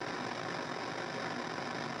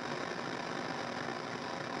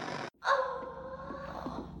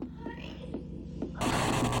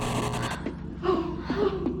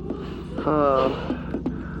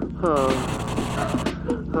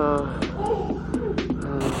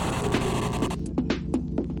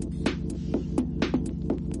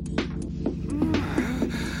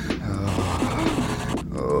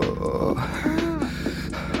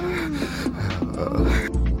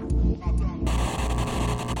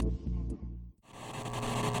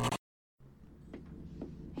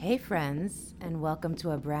Hey friends, and welcome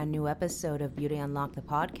to a brand new episode of Beauty Unlocked the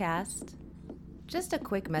podcast. Just a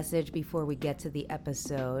quick message before we get to the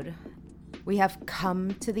episode. We have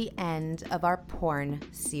come to the end of our porn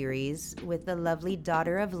series with the lovely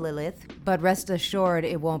Daughter of Lilith, but rest assured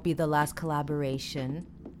it won't be the last collaboration.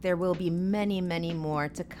 There will be many, many more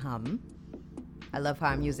to come. I love how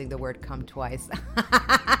I'm using the word come twice.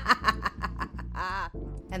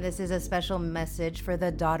 And this is a special message for the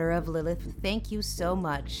Daughter of Lilith. Thank you so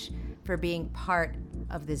much for being part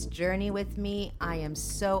of this journey with me. I am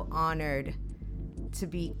so honored to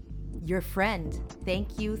be your friend.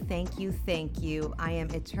 Thank you, thank you, thank you. I am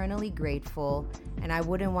eternally grateful, and I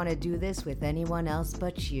wouldn't want to do this with anyone else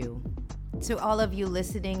but you. To all of you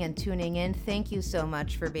listening and tuning in, thank you so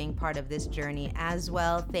much for being part of this journey as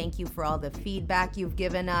well. Thank you for all the feedback you've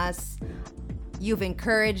given us. You've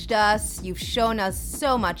encouraged us. You've shown us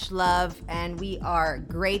so much love, and we are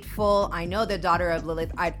grateful. I know the Daughter of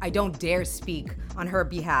Lilith, I don't dare speak on her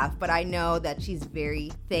behalf, but I know that she's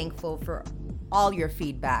very thankful for all your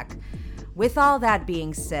feedback. With all that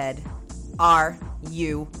being said, are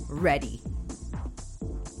you ready?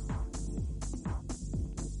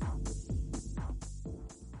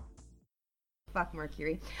 Fuck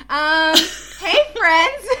Mercury. Hey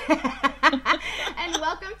friends, and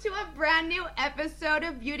welcome to a brand new episode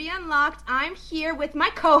of Beauty Unlocked. I'm here with my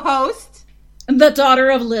co-host, the Daughter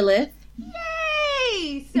of Lilith.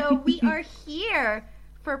 Yay! So we are here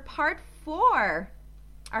for part 4,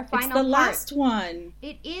 our final It's the part. last one.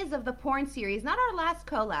 It is of the porn series, not our last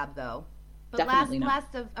collab though. But Definitely not.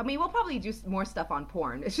 we'll probably do more stuff on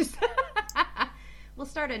porn. It's just we'll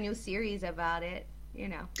start a new series about it.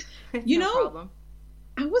 No problem.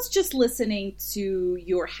 I was just listening to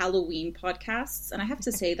your Halloween podcasts, and I have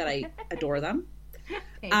to say that I adore them.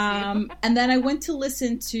 Thank you. And then I went to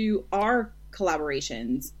listen to our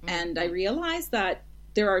collaborations, and I realized that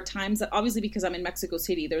there are times that, obviously because I'm in Mexico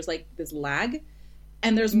City, there's like this lag,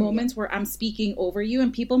 and there's moments where I'm speaking over you,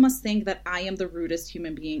 and people must think that I am the rudest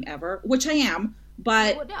human being ever, which I am,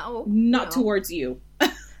 but not towards you.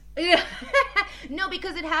 Yeah. No,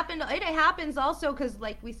 because it happens also because,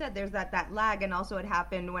 like we said, there's that lag, and also it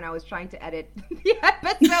happened when I was trying to edit the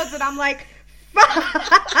episodes, and I'm like,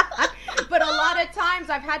 fuck. But a lot of times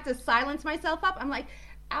I've had to silence myself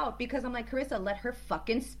out because I'm like, Carissa, let her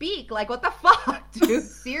fucking speak. Like, what the fuck, dude?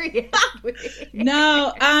 Seriously.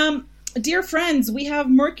 No, dear friends, we have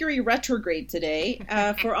Mercury Retrograde today.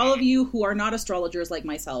 For all of you who are not astrologers like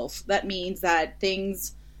myself, that means that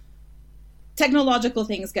technological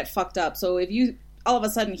things get fucked up. So if you all of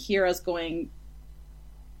a sudden hear us going,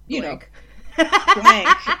 blank,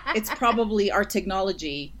 it's probably our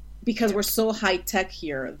technology, because we're so high tech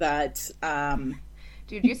here that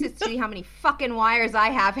dude, you should see how many fucking wires I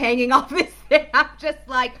have hanging off this thing. I'm just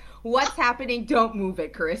like, what's happening? Don't move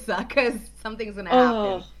it, Carissa, because something's gonna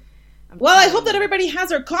happen. Well, I hope that everybody has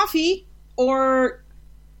their coffee or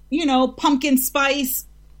pumpkin spice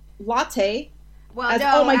latte. Well,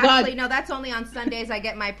 no, that's only on Sundays. I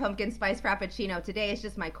get my pumpkin spice frappuccino. Today it's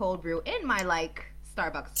just my cold brew in my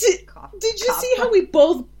Starbucks coffee. Did you see how we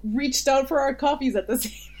both reached out for our coffees at the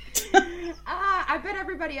same time? I bet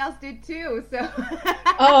everybody else did too. So.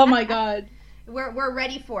 Oh my god. We're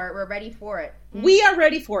ready for it. We're ready for it. We are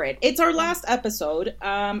ready for it. It's our last episode,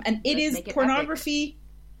 and it is pornography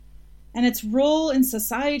and its role in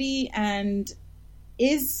society, and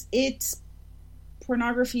is it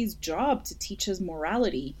pornography's job to teach us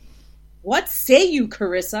morality? What say you,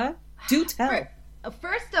 Carissa? Do tell.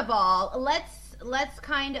 First of all, let's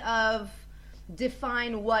kind of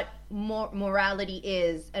define what morality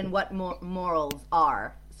is and what morals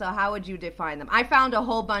are. So how would you define them? I found a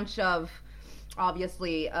whole bunch of,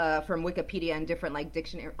 obviously, from Wikipedia and different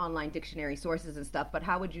online dictionary sources and stuff, but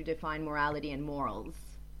how would you define morality and morals?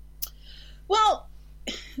 Well,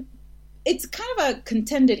 it's kind of a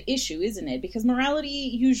contended issue, isn't it? Because morality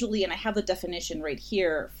usually, and I have the definition right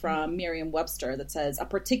here from Merriam-Webster that says, a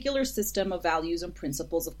particular system of values and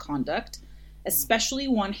principles of conduct, especially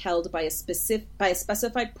one held by a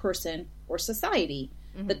specified person or society.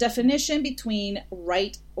 Mm-hmm. The definition between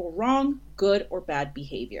right or wrong, good or bad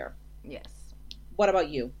behavior. Yes. What about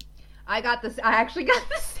you? I actually got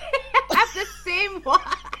the same. I have the same one.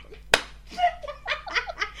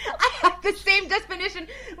 I have the same definition.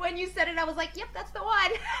 When you said it, I was like, yep, that's the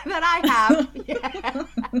one that I have. Yeah.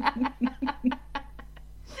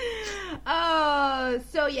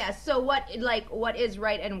 So what is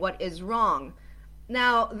right and what is wrong?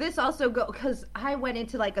 Now, this also because I went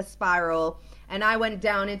into a spiral, and I went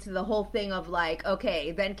down into the whole thing of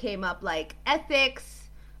then came up ethics,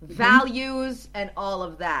 values, and all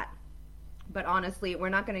of that. But honestly, we're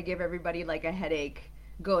not going to give everybody a headache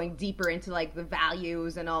going deeper into like the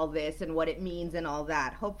values and all this and what it means and all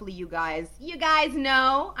that. Hopefully you guys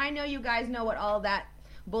know. I know you guys know what all that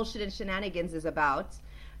bullshit and shenanigans is about.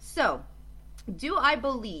 So, do I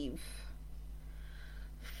believe?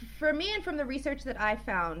 For me and from the research that I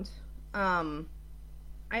found,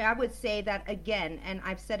 I would say that again, and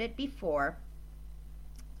I've said it before,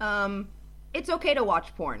 it's okay to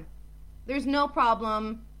watch porn. There's no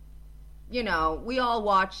problem. You know, we all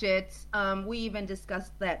watch it. We even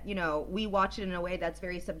discussed that, you know, we watch it in a way that's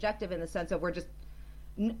very subjective in the sense of we're just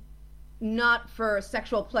not for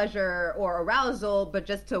sexual pleasure or arousal, but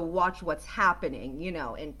just to watch what's happening, you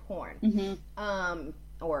know, in porn. Mm-hmm.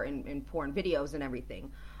 Or in porn videos and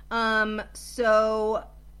everything. So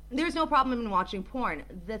there's no problem in watching porn.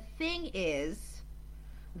 The thing is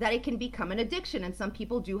that it can become an addiction, and some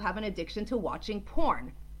people do have an addiction to watching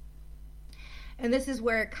porn. And this is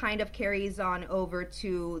where it kind of carries on over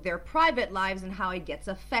to their private lives and how it gets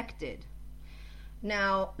affected.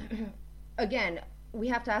 Now, again, we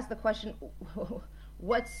have to ask the question,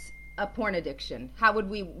 what's a porn addiction?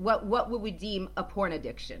 What would we deem a porn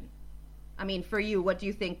addiction? I mean, for you, what do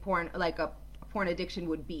you think a porn addiction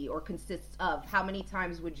would be or consists of? How many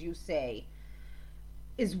times would you say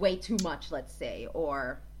is way too much, let's say,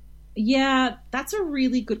 or... Yeah, that's a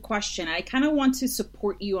really good question. I kind of want to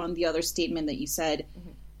support you on the other statement that you said.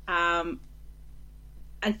 Mm-hmm.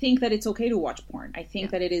 I think that it's okay to watch porn. I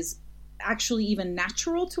think that it is actually even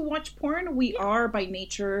natural to watch porn. We are by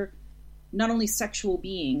nature not only sexual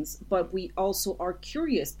beings, but we also are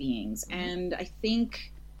curious beings. Mm-hmm. And I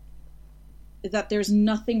think that there's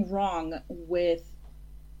nothing wrong with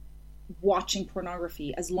watching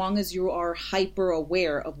pornography as long as you are hyper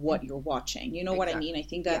aware of what you're watching. You know what I mean? I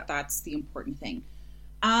think that that's the important thing.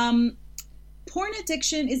 Porn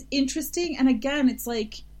addiction is interesting. And again, it's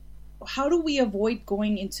like, how do we avoid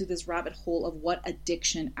going into this rabbit hole of what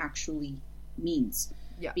addiction actually means?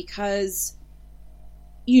 Yeah. Because,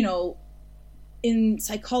 you know, in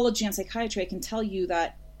psychology and psychiatry, I can tell you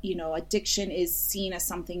that, you know, addiction is seen as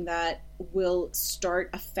something that will start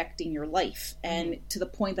affecting your life. And to the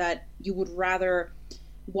point that you would rather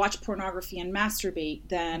watch pornography and masturbate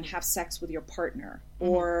than have sex with your partner.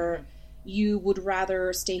 Mm-hmm. Or you would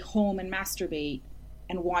rather stay home and masturbate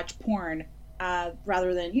and watch porn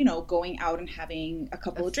rather than, you know, going out and having a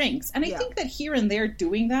couple of drinks. And I think that here and there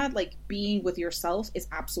doing that, like being with yourself, is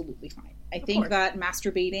absolutely fine. I think that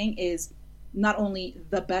masturbating is not only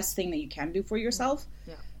the best thing that you can do for yourself,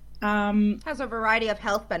 has a variety of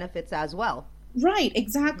health benefits as well. Right,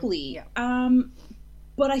 exactly. Mm-hmm. Yeah.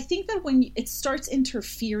 But I think that when it starts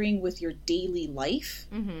interfering with your daily life,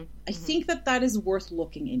 I think that is worth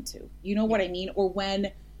looking into. You know what I mean? Or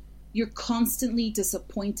when you're constantly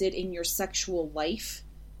disappointed in your sexual life,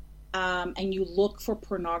 and you look for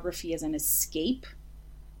pornography as an escape,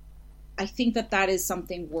 I think that is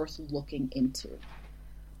something worth looking into.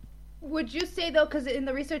 Would you say, though, because in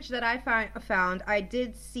the research that I found, I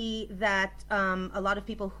did see that a lot of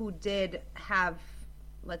people who did have,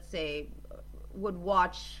 let's say, would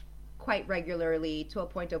watch quite regularly to a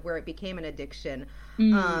point of where it became an addiction,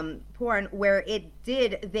 porn, where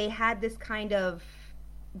they had this kind of,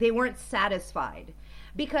 they weren't satisfied.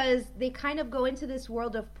 Because they kind of go into this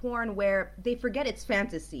world of porn where they forget it's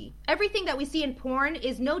fantasy. Everything that we see in porn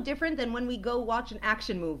is no different than when we go watch an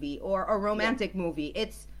action movie or a romantic movie.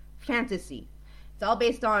 It's fantasy. It's all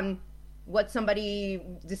based on what somebody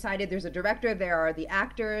decided. There's a director, there are the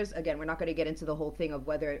actors. Again, we're not going to get into the whole thing of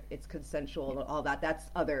whether it's consensual and all that. That's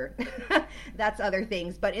other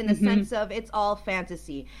things. But in the sense of it's all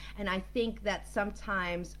fantasy. And I think that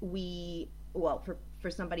sometimes for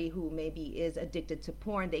somebody who maybe is addicted to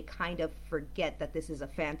porn, they kind of forget that this is a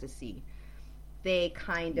fantasy. They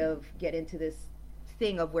kind of get into this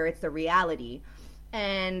thing of where it's the reality.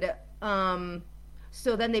 And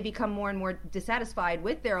so then they become more and more dissatisfied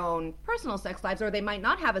with their own personal sex lives, or they might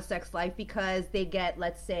not have a sex life because they get,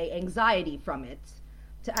 let's say, anxiety from it,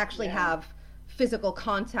 to actually have physical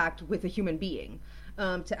contact with a human being,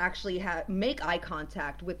 to actually make eye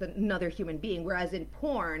contact with another human being. Whereas in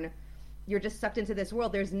porn, you're just sucked into this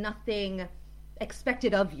world. There's nothing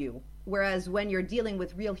expected of you. Whereas when you're dealing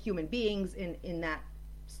with real human beings in that,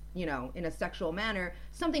 you know, in a sexual manner,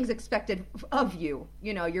 something's expected of you.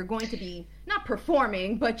 You know, you're going to be not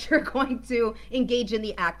performing, but you're going to engage in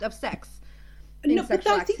the act of sex. No, but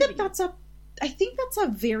I think that's a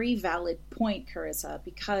very valid point, Carissa,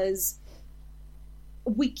 because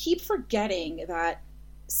we keep forgetting that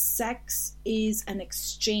sex is an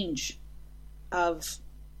exchange of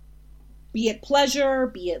be it pleasure,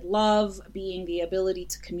 be it love, being the ability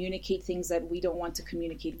to communicate things that we don't want to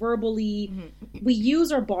communicate verbally. Mm-hmm. We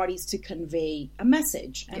use our bodies to convey a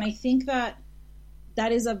message. And I think that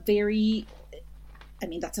is a very,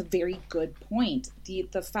 that's a very good point. The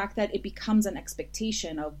fact that it becomes an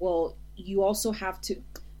expectation of, well, you also have to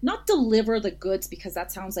not deliver the goods, because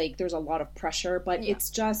that sounds like there's a lot of pressure, but it's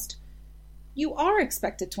just, you are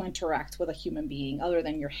expected to interact with a human being other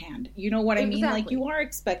than your hand. You know what I mean? Like, you are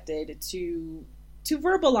expected to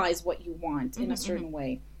verbalize what you want in a certain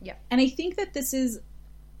way. Yeah. And I think that this is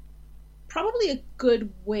probably a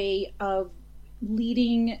good way of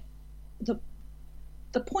leading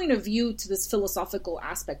the point of view to this philosophical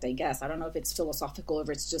aspect, I guess. I don't know if it's philosophical or if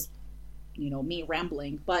it's just, me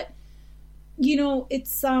rambling, but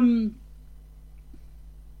it's,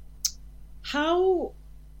 how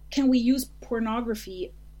can we use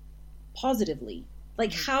pornography positively?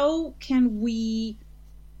 Like, how can we...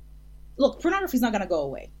 Look, pornography is not going to go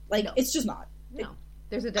away. Like, no. It's just not. No.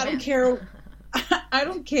 There's a demand. I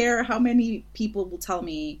don't care how many people will tell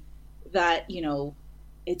me that,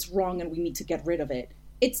 it's wrong and we need to get rid of it.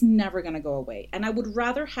 It's never going to go away. And I would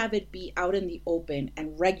rather have it be out in the open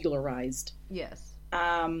and regularized. Yes.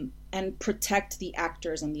 And protect the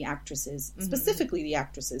actors and the actresses, specifically the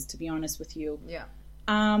actresses, to be honest with you. Yeah.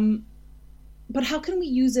 But how can we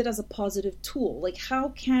use it as a positive tool? Like, how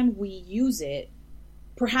can we use it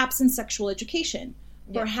perhaps in sexual education,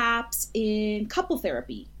 perhaps in couple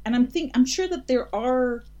therapy? And I'm sure that there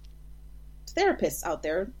are therapists out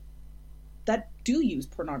there that do use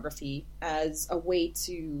pornography as a way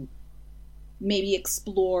to maybe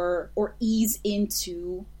explore or ease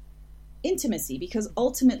into intimacy, because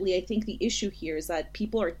ultimately I think the issue here is that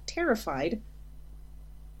people are terrified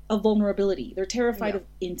of vulnerability. They're terrified of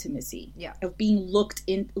intimacy, of being looked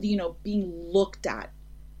at.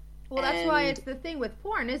 Well, that's why it's the thing with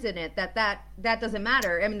porn, isn't it? That doesn't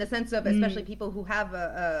matter. I mean, the sense of, especially people who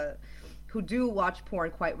have who do watch porn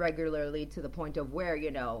quite regularly, to the point of where,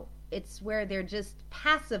 it's where they're just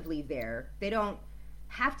passively there. They don't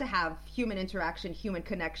have to have human interaction, human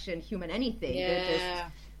connection, human anything. Yeah. They're just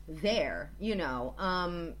there,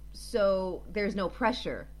 so there's no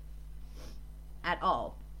pressure at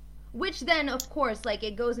all. Which then, of course, like,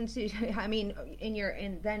 it goes into, in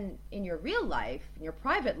your real life, in your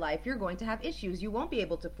private life, you're going to have issues. You won't be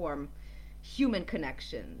able to form human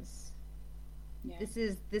connections. Yeah. This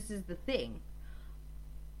is the thing.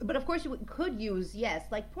 But of course, you could use,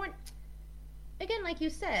 like porn. Again, like you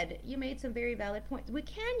said, you made some very valid points. We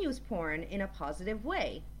can use porn in a positive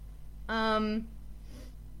way. And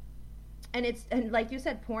like you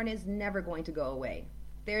said, porn is never going to go away.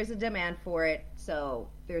 There's a demand for it, so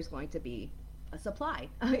there's going to be a supply,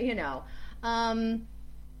 And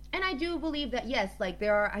I do believe that, yes, like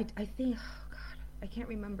there are, I think, oh God, I can't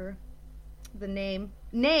remember the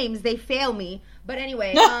names, they fail me. But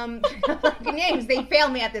anyway, names, they fail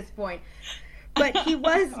me at this point. But he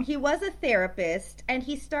was a therapist, and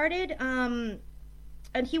he started, and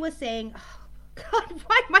he was saying, oh God,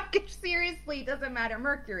 why am I, seriously, doesn't matter,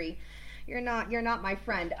 Mercury. You're not my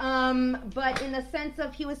friend. But in the sense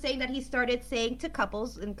of, he was saying that he started saying to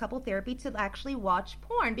couples in couple therapy to actually watch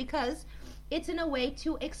porn, because it's in a way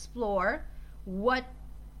to explore what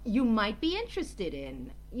you might be interested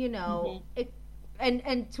in,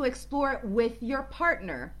 and to explore it with your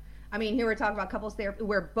partner. I mean, here we're talking about couples therapy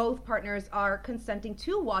where both partners are consenting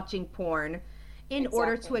to watching porn in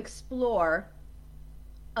order to explore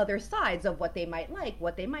other sides of what they might like,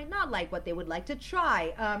 what they might not like, what they would like to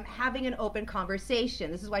try, having an open conversation.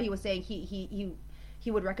 This is why he was saying he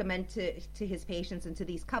would recommend to his patients and to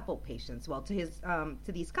these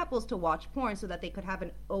to these couples to watch porn, so that they could have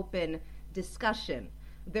an open discussion,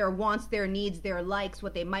 their wants, their needs, their likes,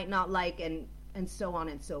 what they might not like, and so on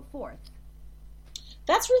and so forth.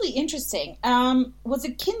 That's really interesting. Was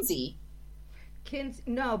it Kinsey?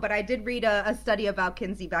 No, but I did read a study about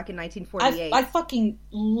Kinsey back in 1948. I fucking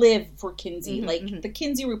live for Kinsey. The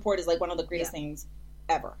Kinsey report is like one of the greatest things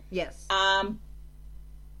ever. Yes. I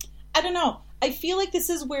don't know. I feel like this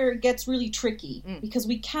is where it gets really tricky, because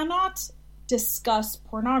we cannot discuss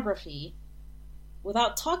pornography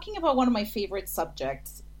without talking about one of my favorite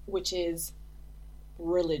subjects, which is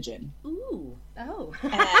religion. Ooh. Oh.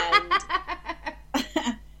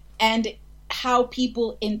 And how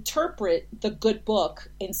people interpret the good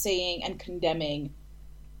book in saying and condemning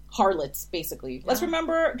harlots, basically. Yeah. Let's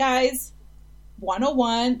remember, guys,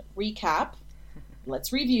 101 recap.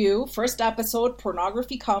 Let's review. First episode,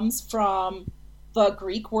 pornography comes from the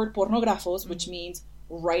Greek word pornographos, which means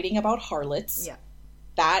writing about harlots. Yeah.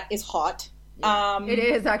 That is hot. Yeah. It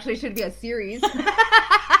is, actually, should be a series.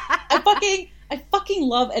 I I fucking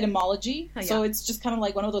love etymology. Yeah. So it's just kind of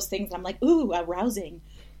like one of those things I'm like, ooh, arousing.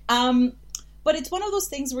 But it's one of those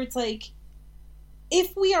things where it's like,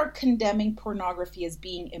 if we are condemning pornography as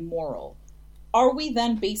being immoral, are we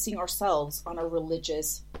then basing ourselves on a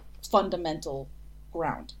religious fundamental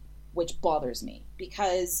ground? Which bothers me,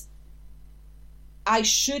 because I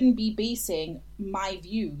shouldn't be basing my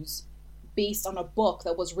views based on a book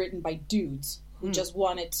that was written by dudes who just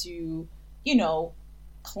wanted to, you know,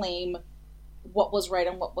 claim what was right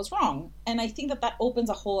and what was wrong. And I think that opens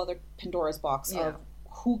a whole other Pandora's box of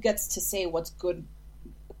who gets to say what's good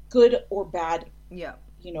or bad, you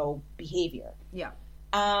know, behavior. Yeah.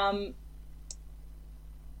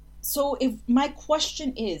 So if my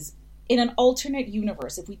question is, in an alternate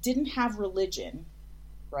universe, if we didn't have religion,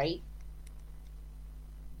 right,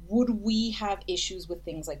 would we have issues with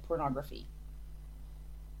things like pornography?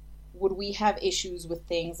 Would we have issues with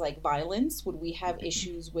things like violence? Would we have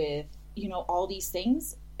issues with, you know, all these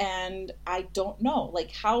things? And I don't know.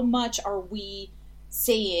 Like, how much are we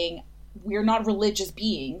saying we're not religious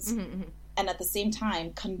beings, and at the same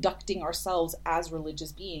time conducting ourselves as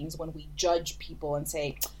religious beings when we judge people and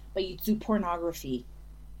say, but you do pornography?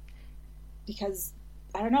 Because,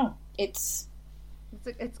 I don't know, it's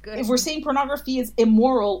good. If we're saying pornography is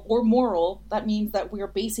immoral or moral, that means that we're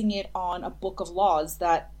basing it on a book of laws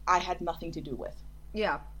that I had nothing to do with.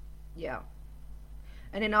 Yeah. Yeah.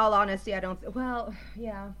 And in all honesty, I don't... Well,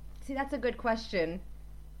 yeah. See, that's a good question.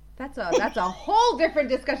 That's a whole different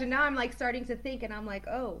discussion. Now I'm, like, starting to think, and I'm like,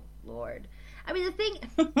 oh, Lord. I mean, the thing...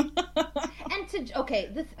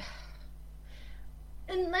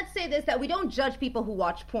 And let's say this, that we don't judge people who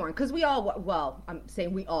watch porn, because we all, well, I'm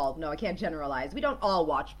saying we all, no, I can't generalize. We don't all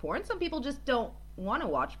watch porn. Some people just don't want to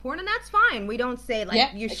watch porn, and that's fine. We don't say,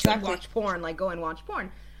 like, you should watch porn, like, go and watch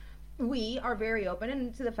porn. We are very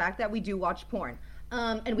open to the fact that we do watch porn.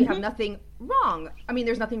 And we have nothing wrong. I mean,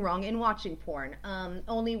 there's nothing wrong in watching porn.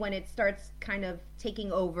 Only when it starts kind of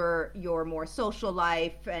taking over your more social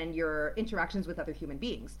life and your interactions with other human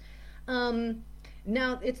beings.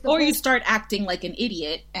 Now it's or you start acting like an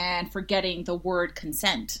idiot and forgetting the word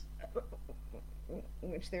consent,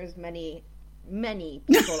 which there's many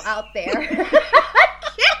people out there.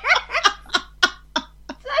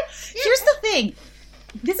 Here's the thing.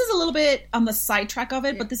 This is a little bit on the sidetrack of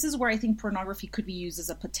it, but this is where I think pornography could be used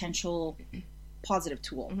as a potential positive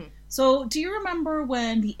tool. So do you remember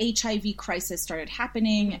when the HIV crisis started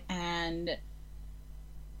happening and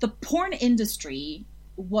the porn industry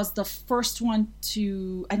was the first one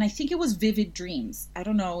to, and I think it was Vivid Dreams. I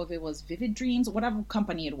don't know if it was Vivid Dreams, whatever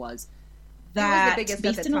company it was. That was the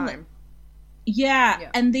biggest at the time. Yeah,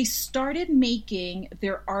 and they started making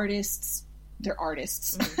their artists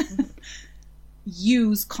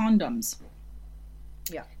use condoms.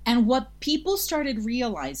 Yeah. And what people started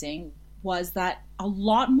realizing was that a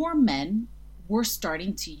lot more men were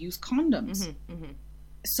starting to use condoms.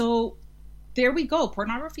 So there we go.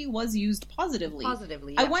 Pornography was used positively. Yeah.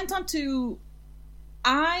 I went on to...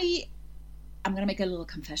 I'm going to make a little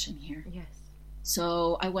confession here. Yes.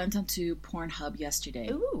 So I went on to Pornhub yesterday.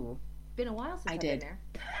 Ooh. Been a while since I've been there.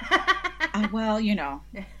 Well, you know,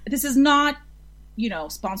 this is not, you know,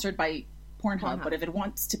 sponsored by Pornhub, but if it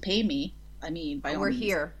wants to pay me, I mean, by all means.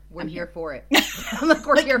 We're here for it.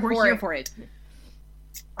 We're here for it.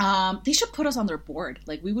 They should put us on their board.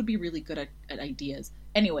 Like, we would be really good at ideas.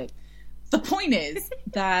 Anyway, the point is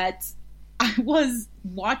that I was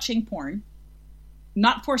watching porn,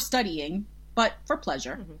 not for studying, but for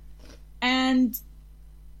pleasure. And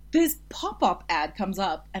this pop-up ad comes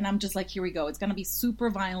up, and I'm just like, here we go. It's going to be super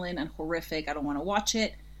violent and horrific. I don't want to watch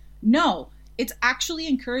it. No, it's actually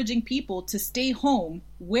encouraging people to stay home,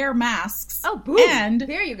 wear masks. Oh, boom. And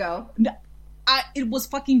there you go. It was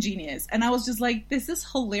fucking genius. And I was just like, this is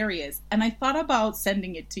hilarious. And I thought about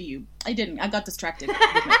sending it to you. I didn't. I got distracted with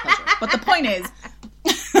my pleasure. But the point is...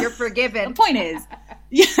 You're forgiven. The point is...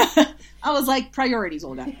 Yeah. I was like, priorities,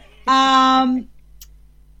 Olga.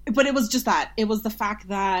 But it was just that. It was the fact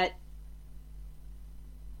that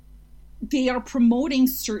they are promoting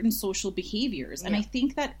certain social behaviors. And I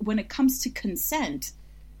think that when it comes to consent,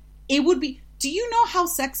 it would be... Do you know how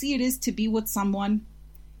sexy it is to be with someone?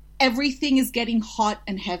 Everything is getting hot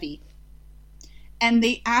and heavy. And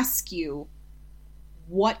they ask you,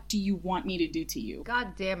 what do you want me to do to you?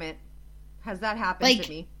 God damn it. Has that happened to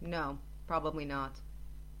me? No, probably not.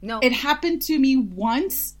 No. It happened to me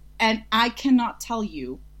once, and I cannot tell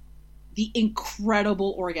you the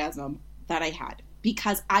incredible orgasm that I had.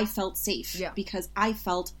 Because I felt safe. Yeah. Because I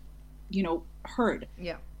felt, you know, heard.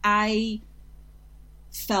 Yeah. I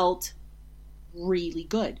felt really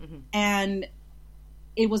good. And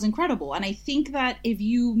it was incredible. And I think that if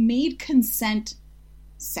you made consent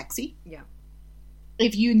sexy, yeah,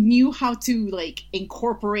 if you knew how to like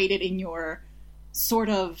incorporate it in your sort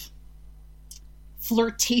of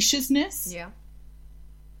flirtatiousness, yeah,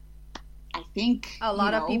 I think a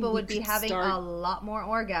lot of people would be having a lot more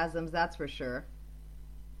orgasms, that's for sure.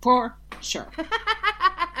 For sure.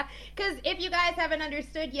 Because if you guys haven't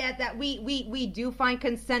understood yet that we do find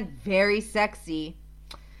consent very sexy.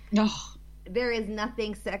 Oh. There is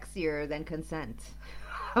nothing sexier than consent.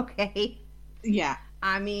 Okay? Yeah.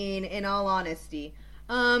 I mean, in all honesty.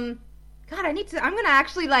 God, I'm gonna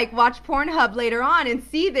actually like watch Pornhub later on and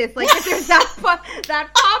see this. Like, if there's that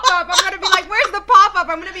pop-up, I'm gonna be like, where's the pop-up?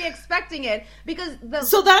 I'm gonna be expecting it. Because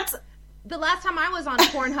the last time I was on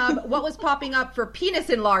Pornhub, what was popping up for penis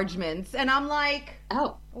enlargements? And I'm like,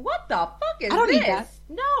 oh, what the fuck is this? I don't need that.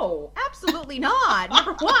 No, absolutely not.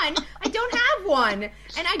 Number one, I don't have one.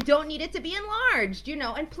 And I don't need it to be enlarged, you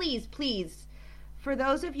know. And please, for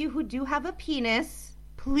those of you who do have a penis,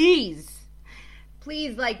 please,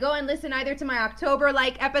 like, go and listen either to my October,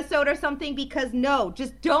 like, episode or something. Because no,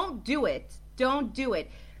 just don't do it. Don't do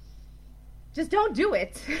it. Just don't do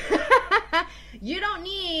it. You don't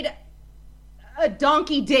need a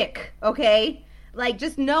donkey dick, okay? Like,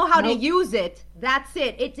 just know how to use it. That's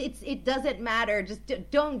it. It doesn't matter. Just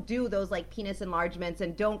don't do those like penis enlargements,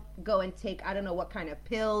 and don't go and take I don't know what kind of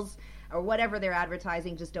pills or whatever they're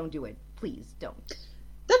advertising. Just don't do it. Please don't.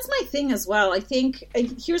 That's my thing as well. I think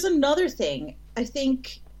here's another thing. I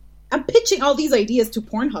think I'm pitching all these ideas to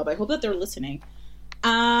Pornhub. I hope that they're listening.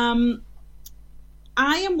 I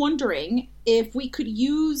am wondering if we could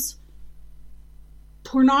use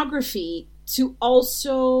pornography to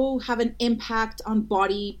also have an impact on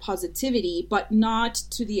body positivity, but not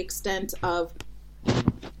to the extent of,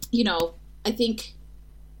 you know, I think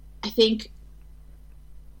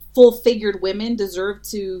full-figured women deserve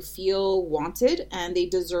to feel wanted, and they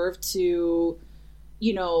deserve to,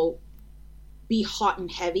 you know, be hot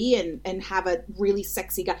and heavy and have a really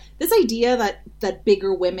sexy guy. This idea that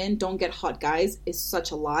bigger women don't get hot guys is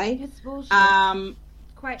such a lie. It's bullshit.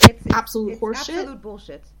 It's absolute horseshit. Absolute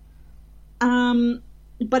bullshit.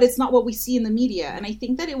 But it's not what we see in the media. And I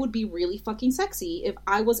think that it would be really fucking sexy if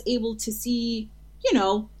I was able to see, you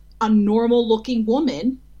know, a normal looking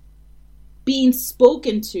woman being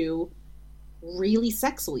spoken to really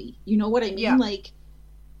sexily. You know what I mean? Yeah. Like,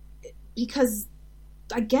 because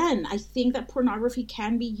again, I think that pornography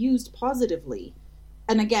can be used positively.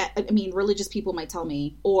 And again, I mean, religious people might tell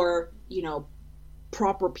me, or, you know,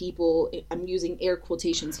 proper people, I'm using air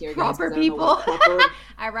quotations here, guys, proper people. Proper,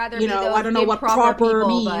 I'd rather you be know, those I don't know what proper people,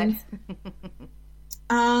 means.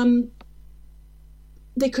 But...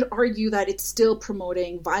 they could argue that it's still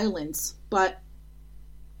promoting violence, but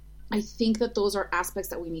I think that those are aspects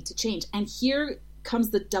that we need to change. And here comes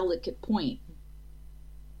the delicate point,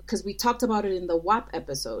 because we talked about it in the WAP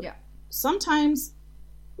episode. Yeah. Sometimes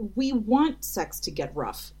we want sex to get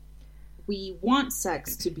rough. We want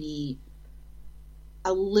sex to be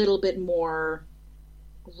a little bit more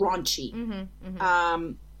raunchy. Mm-hmm,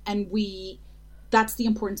 mm-hmm. And that's the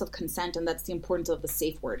importance of consent, and that's the importance of the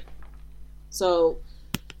safe word. So,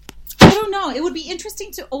 I don't know. It would be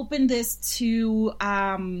interesting to open this to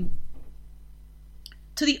the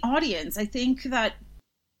audience. I think that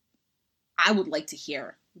I would like to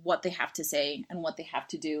hear what they have to say and what they have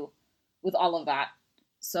to do with all of that.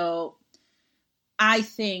 So, I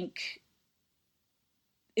think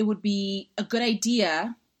it would be a good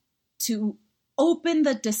idea to open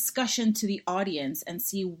the discussion to the audience and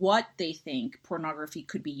see what they think pornography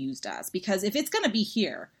could be used as. Because if it's going to be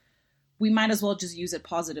here, we might as well just use it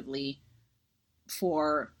positively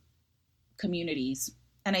for communities.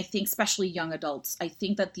 And I think especially young adults, I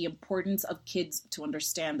think that the importance of kids to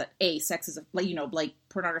understand that A, sex is, like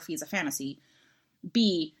pornography is a fantasy.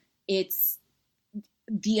 B, it's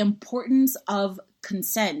the importance of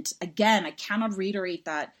consent. Again, I cannot reiterate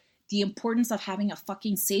that. The importance of having a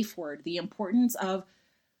fucking safe word. The importance of,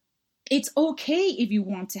 it's okay if you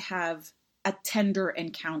want to have a tender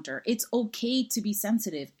encounter. It's okay to be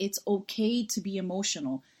sensitive. It's okay to be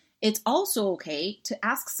emotional. It's also okay to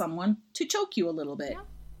ask someone to choke you a little bit. Yeah.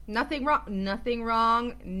 Nothing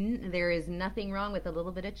wrong. There is nothing wrong with a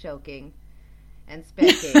little bit of choking and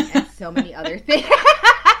spanking and so many other things.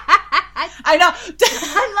 I know.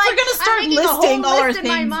 We're going to start listing all our things.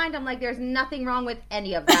 In my mind, I'm like, there's nothing wrong with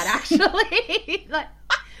any of that, actually. But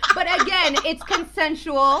again, it's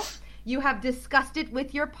consensual. You have discussed it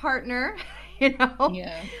with your partner, you know?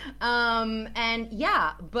 Yeah.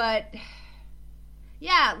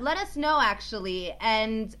 Let us know, actually.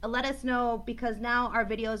 And let us know, because now our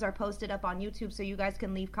videos are posted up on YouTube, so you guys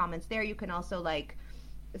can leave comments there. You can also,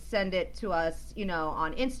 send it to us,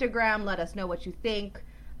 on Instagram. Let us know what you think,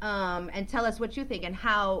 and tell us what you think and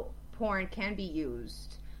how porn can be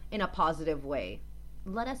used in a positive way.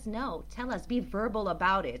 Let us know. Tell us. Be verbal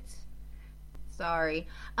about it. Sorry.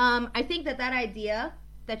 I think that idea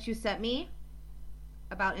that you sent me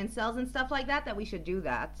about incels and stuff like that we should do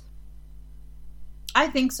that. I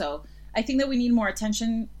think so. I think that we need more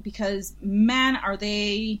attention because, man, are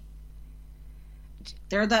they're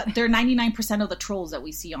 99% of the trolls that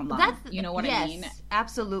we see online. You know what I mean? Yes,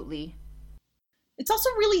 absolutely. It's also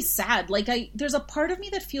really sad. Like, there's a part of me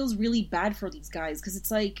that feels really bad for these guys because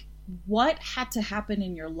it's like, what had to happen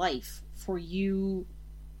in your life for you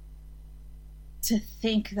to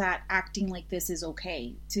think that acting like this is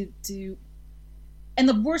okay? And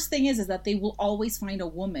the worst thing is that they will always find a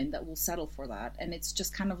woman that will settle for that. And it's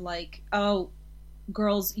just kind of like, oh,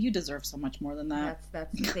 girls, you deserve so much more than that.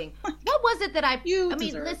 That's the thing. What was it that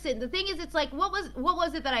listen, the thing is, it's like, what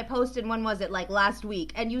was it that I posted? When was it? Like last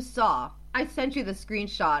week. And you saw, I sent you the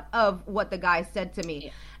screenshot of what the guy said to me.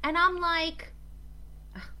 Yeah. And I'm like,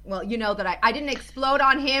 well, you know that I didn't explode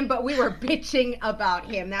on him, but we were bitching about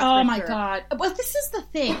him. That's oh for my sure. God. Well, this is the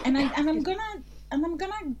thing. And I'm gonna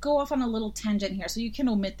go off on a little tangent here, so you can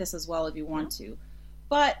omit this as well if you want to.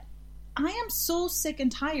 But I am so sick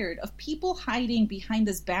and tired of people hiding behind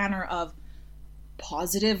this banner of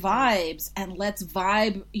positive vibes and let's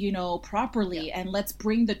vibe, properly, and let's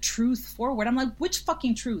bring the truth forward. I'm like, which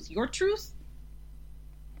fucking truth? Your truth?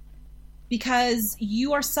 Because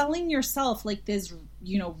you are selling yourself like this,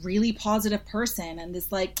 really positive person and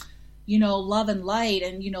this like, love and light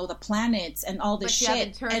and, the planets and all this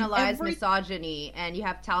shit. But you have internalized misogyny and you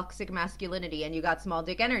have toxic masculinity and you got small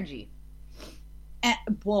dick energy. And,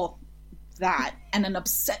 that and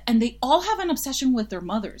and they all have an obsession with their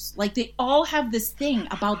mothers. Like, they all have this thing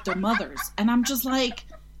about their mothers. And I'm just like,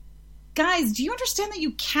 guys, do you understand that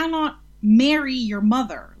you cannot marry your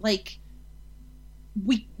mother? Like,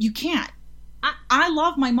 you can't. I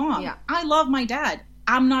love my mom. Yeah. I love my dad.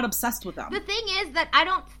 I'm not obsessed with them. The thing is that I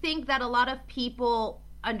don't think that a lot of people,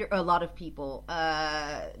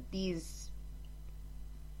 these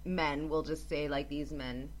men, we'll just say like these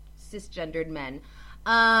men, cisgendered men,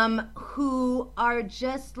 who are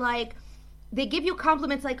just like, they give you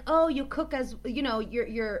compliments like, oh, you cook as,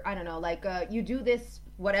 you're I don't know, like, you do this,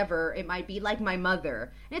 whatever it might be, like my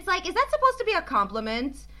mother. And it's like, is that supposed to be a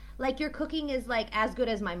compliment? Like, your cooking is like as good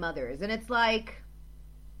as my mother's. And it's like...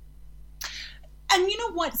 And you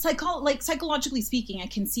know what? Psychologically speaking, I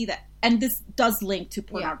can see that. And this does link to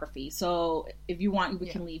pornography. Yeah. So if you want, we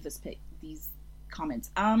can leave these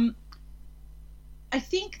comments. I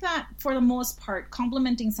think that for the most part,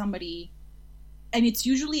 complimenting somebody, and it's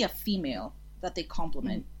usually a female that they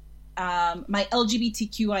compliment. Mm-hmm. My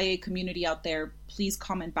LGBTQIA community out there, please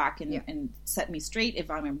comment back and set me straight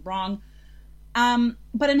if I'm wrong.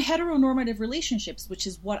 But in heteronormative relationships, which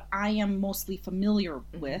is what I am mostly familiar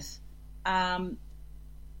with, the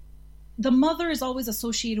mother is always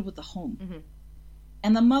associated with the home. Mm-hmm.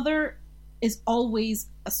 And the mother is always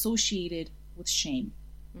associated with shame.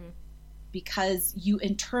 Mm. Because you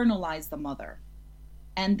internalize the mother.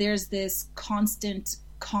 And there's this constant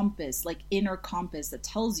compass, like inner compass, that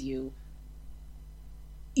tells you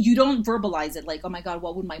don't verbalize it like, oh my God,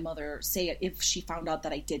 what would my mother say if she found out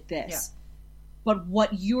that I did this? Yeah. But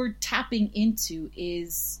what you're tapping into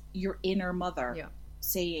is your inner mother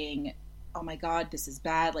saying, oh my God, this is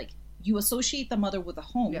bad. Like, you associate the mother with the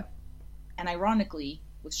home and ironically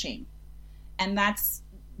with shame. And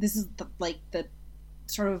this is the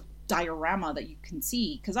sort of diorama that you can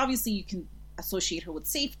see, because obviously you can associate her with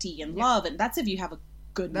safety and love, and that's if you have a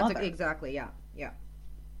good mother. Exactly, yeah.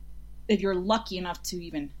 If you're lucky enough to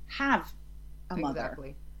even have a mother.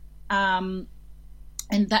 Exactly. And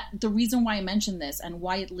that the reason why I mention this and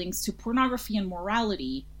why it links to pornography and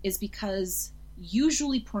morality is because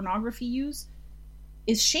usually pornography use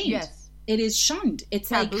is shamed. Yes. It is shunned. It's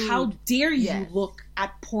taboo. Like, how dare you look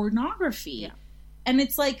at pornography? Yeah. And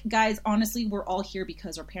it's like, guys, honestly, we're all here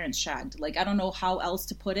because our parents shagged. Like, I don't know how else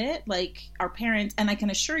to put it. Like, our parents, and I can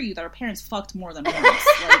assure you that our parents fucked more than once.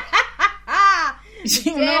 Like,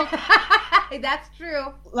 you know? That's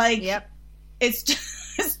true. Like, it's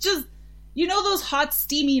just, you know those hot,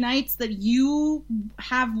 steamy nights that you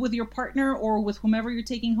have with your partner or with whomever you're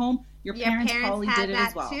taking home? Your parents probably did it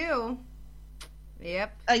as well. Too.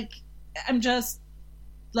 Yep. Like,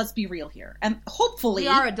 let's be real here. And hopefully, we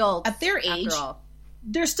are adults at their age,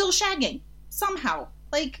 they're still shagging somehow.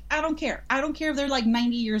 Like, I don't care. I don't care if they're like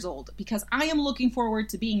 90 years old, because I am looking forward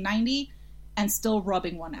to being 90 and still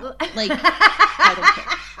rubbing one out. Like, I don't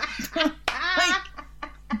care. Like,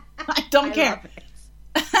 I don't care.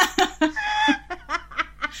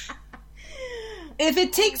 if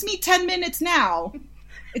it takes me 10 minutes now,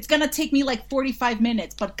 it's going to take me like 45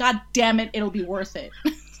 minutes, but god damn it, it'll be worth it.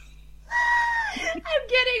 I'm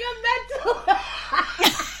getting a mental...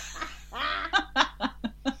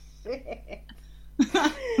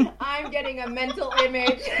 I'm getting a mental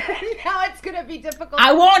image. Now it's going to be difficult.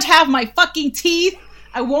 I won't have my fucking teeth.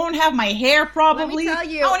 I won't have my hair, probably. Let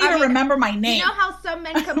me tell you, I won't even remember my name. You know how some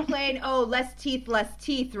men complain, oh, less teeth,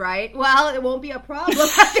 right? Well, it won't be a problem.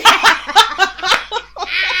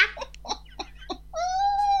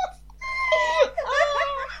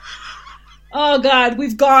 Oh, God,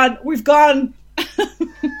 we've gone.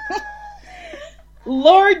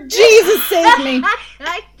 Lord Jesus, save me.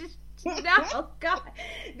 No, God.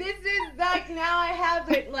 This is like, now I have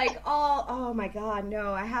it like all, oh my God,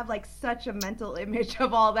 no. I have like such a mental image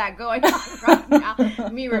of all that going on right now.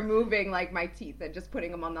 Me removing like my teeth and just putting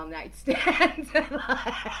them on the nightstand.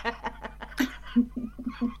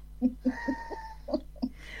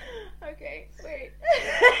 Okay, wait.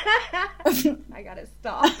 I gotta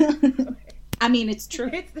stop. I mean, it's true.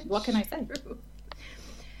 What can I say?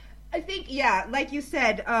 I think, yeah, like you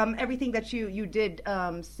said, everything that you did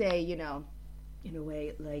say, you know, in a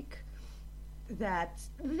way, like, that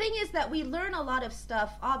the thing is that we learn a lot of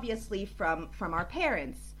stuff, obviously, from our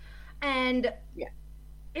parents. And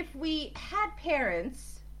if we had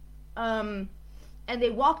parents and they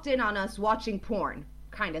walked in on us watching porn,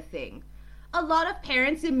 kind of thing, a lot of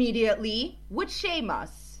parents immediately would shame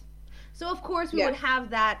us. So, of course, we would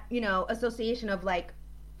have that, you know, association of, like,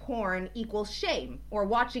 porn equals shame, or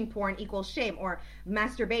watching porn equals shame, or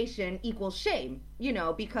masturbation equals shame, you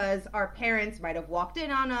know, because our parents might have walked in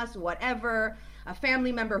on us, whatever, a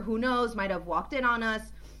family member, who knows, might have walked in on us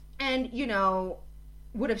and, you know,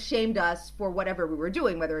 would have shamed us for whatever we were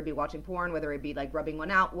doing, whether it be watching porn, whether it be like rubbing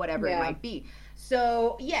one out, whatever it might be.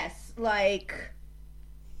 So, yes, like,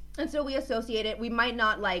 and so we associate it. We might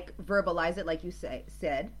not like verbalize it like you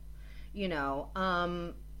said, you know,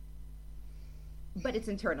 but it's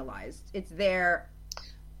internalized. It's there.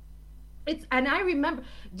 And I remember,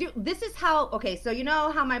 this is how, okay, so you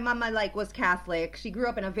know how my mama like was Catholic. She grew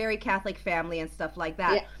up in a very Catholic family and stuff like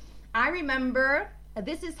that. Yeah. I remember,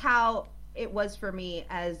 this is how it was for me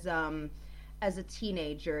as a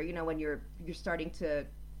teenager, you know, when you're starting to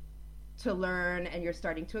learn and you're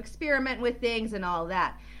starting to experiment with things and all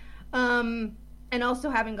that. And also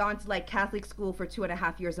having gone to like Catholic school for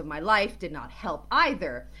 2.5 years of my life did not help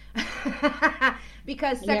either.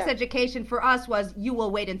 Because sex education for us was, you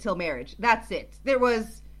will wait until marriage. That's it. There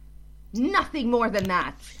was nothing more than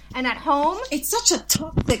that. And at home, it's such a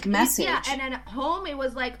toxic message. Yeah, and at home it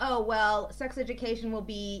was like, oh, well, sex education will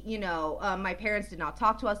be, you know, my parents did not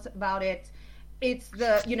talk to us about it. It's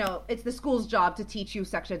the, you know, it's the school's job to teach you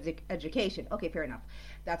sex education. Okay, fair enough.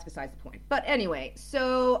 That's besides the point. But anyway,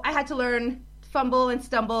 so I had to learn, fumble and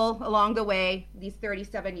stumble along the way, these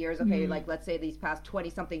 37 years, okay, like let's say these past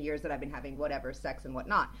 20-something years that I've been having whatever, sex and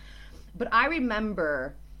whatnot. But I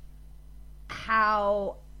remember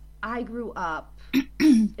how I grew up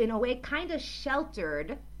in a way kind of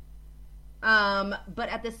sheltered, but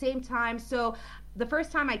at the same time, so the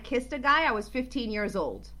first time I kissed a guy, I was 15 years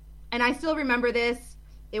old. And I still remember this.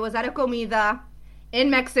 It was at a comida in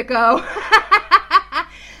Mexico.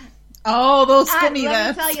 Oh, those comidas.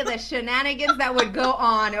 Let me tell you the shenanigans that would go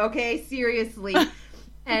on, okay? Seriously.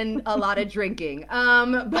 And a lot of drinking.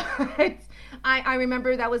 But I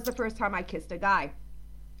remember that was the first time I kissed a guy.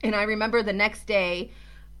 And I remember the next day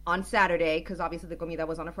on Saturday, because obviously the comida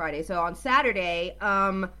was on a Friday. So on Saturday,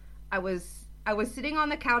 I was sitting on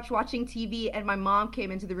the couch watching TV, and my mom came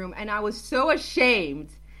into the room, and I was so ashamed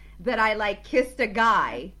that I like kissed a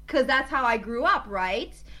guy, because that's how I grew up,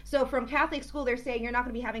 right? So from Catholic school, they're saying you're not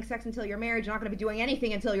going to be having sex until you're married. You're not going to be doing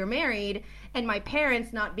anything until you're married. And my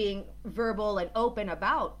parents not being verbal and open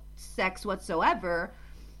about sex whatsoever,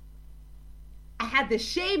 I had this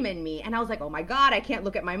shame in me. And I was like, oh my God, I can't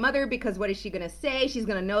look at my mother, because what is she going to say? She's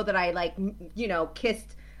going to know that I like, you know,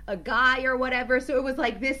 kissed a guy or whatever. So it was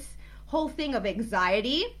like this whole thing of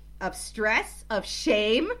anxiety, of stress, of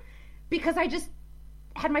shame, because I just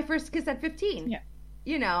had my first kiss at 15. Yeah.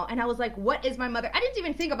 You know, and I was like, what is my mother? I didn't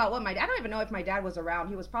even think about I don't even know if my dad was around.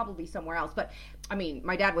 He was probably somewhere else. But, I mean,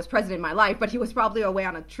 my dad was present in my life, but he was probably away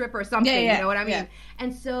on a trip or something. You know what I mean? Yeah.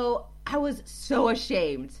 And so I was so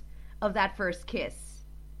ashamed of that first kiss.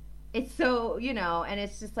 It's so, you know, and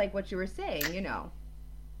it's just like what you were saying, you know.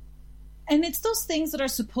 And it's those things that are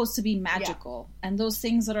supposed to be magical. Yeah. And those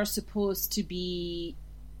things that are supposed to be,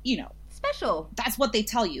 you know. Special. That's what they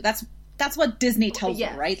tell you. That's what Disney tells you,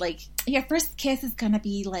 right? Like, your first kiss is going to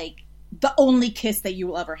be, like, the only kiss that you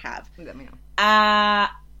will ever have. Let me know.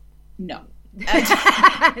 No.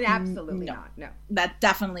 Absolutely No. not. No. That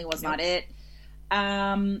definitely was not it.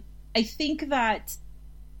 I think that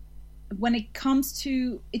when it comes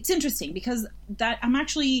to, it's interesting because that I'm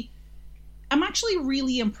actually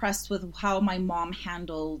really impressed with how my mom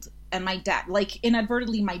handled, and my dad, like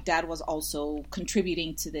inadvertently, my dad was also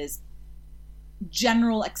contributing to this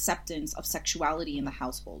general acceptance of sexuality in the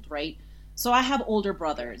household, right? So I have older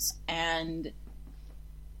brothers, and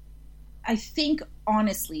I think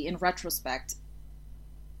honestly, in retrospect,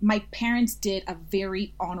 my parents did a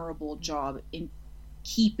very honorable job in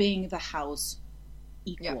keeping the house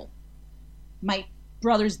equal. Yeah. My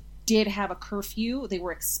brothers did have a curfew. They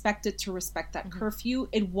were expected to respect that curfew.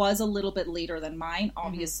 It was a little bit later than mine,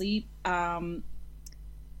 obviously. But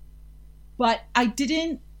I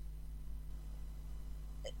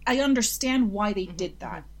understand why they did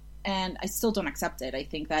that. And I still don't accept it. I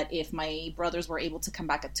think that if my brothers were able to come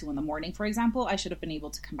back at 2 a.m, for example, I should have been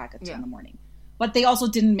able to come back at 2 a.m. But they also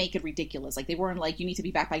didn't make it ridiculous. Like, they weren't like, you need to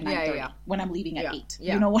be back by 9:30 when I'm leaving at 8.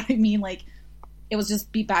 You know what I mean? Like, it was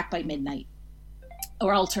just be back by midnight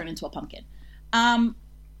or I'll turn into a pumpkin.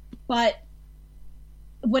 But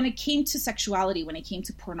when it came to sexuality, when it came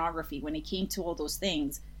to pornography, when it came to all those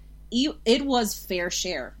things, it was fair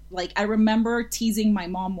share. Like, I remember teasing my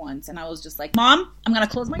mom once, and I was just like, Mom, I'm going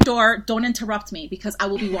to close my door. Don't interrupt me because I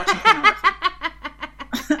will be watching pornography.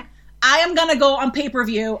 I am going to go on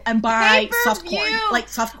pay-per-view and buy soft corn. Like,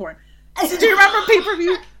 soft corn. Do you remember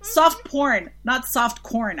pay-per-view? Soft porn, not soft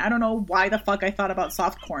corn. I don't know why the fuck I thought about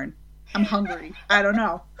soft corn. I'm hungry. I don't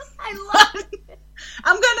know. I love it.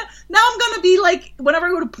 I'm gonna be like, whenever I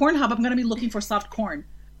go to Pornhub, I'm gonna be looking for soft corn.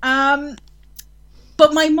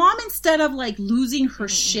 But my mom, instead of like losing her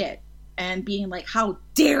shit and being like, how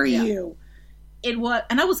dare you? It was,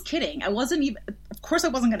 and I was kidding. I wasn't even, of course I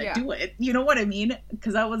wasn't going to do it. You know what I mean?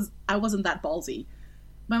 Because I wasn't that ballsy.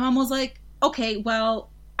 My mom was like, okay, well,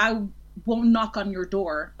 I won't knock on your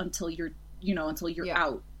door until you're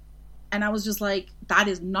out. And I was just like, that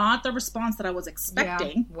is not the response that I was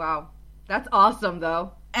expecting. Yeah. Wow. That's awesome,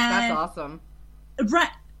 though. That's awesome. Right.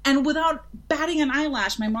 And without batting an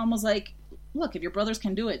eyelash, my mom was like, look, if your brothers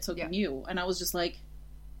can do it, so can you. And I was just like,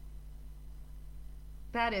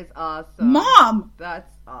 that is awesome. Mom!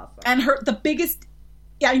 That's awesome. And the biggest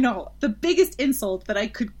insult that I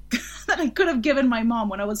could have given my mom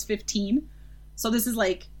when I was 15. So this is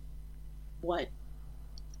like, what?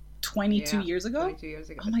 22 years ago? 22 years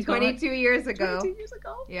ago. Oh my God. 22 years ago. 22 years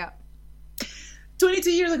ago? Yeah.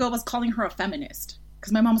 22 years ago I was calling her a feminist.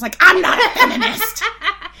 Because my mom was like, I'm not a feminist!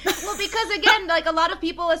 Well, because again, like a lot of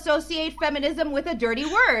people associate feminism with a dirty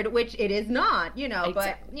word, which it is not, Exactly.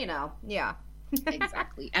 But, yeah.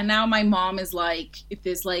 Exactly. And now my mom is like,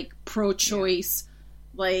 this like pro-choice,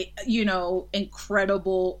 like,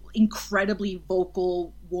 incredibly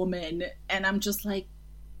vocal woman. And I'm just like,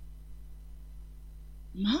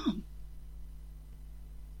 Mom,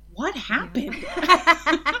 what happened?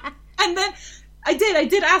 And then I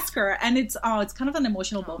did ask her, and it's kind of an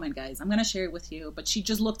emotional moment, guys. I'm going to share it with you. But she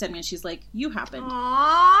just looked at me and she's like, you happened.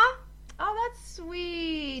 Aww. Oh, that's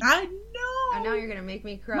sweet. I know. And now you're going to make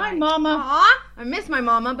me cry. My mama. Aww. I miss my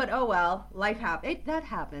mama, but oh well. Life happens. That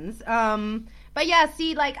happens. But yeah,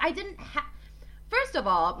 see, like, I didn't First of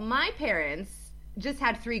all, my parents just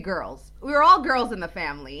had 3 girls. We were all girls in the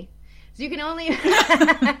family. So you can only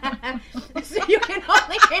imagine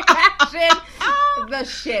the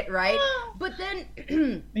shit, right? But then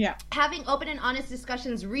having open and honest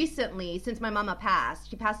discussions recently, since my mama passed.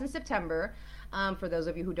 She passed in September, for those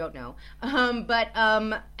of you who don't know.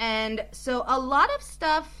 And so a lot of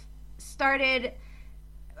things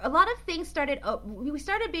started, we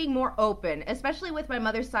started being more open, especially with my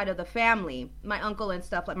mother's side of the family, my uncle and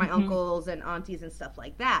stuff, like my uncles and aunties and stuff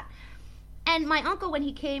like that. And my uncle, when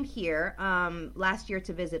he came here last year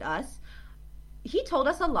to visit us, he told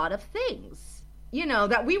us a lot of things,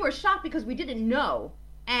 that we were shocked because we didn't know.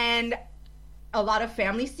 And a lot of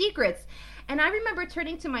family secrets. And I remember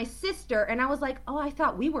turning to my sister and I was like, oh, I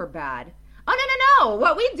thought we were bad. Oh, no.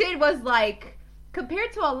 What we did was like,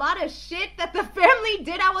 compared to a lot of shit that the family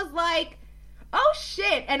did, I was like, oh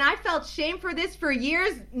shit. And I felt shame for this for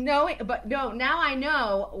years, now I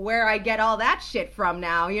know where I get all that shit from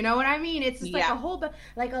now. You know what I mean? It's just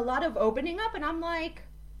like a lot of opening up, and I'm like,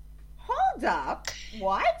 hold up,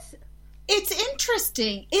 what? It's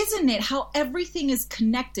interesting, isn't it, how everything is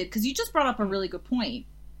connected? Because you just brought up a really good point.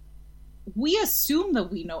 We assume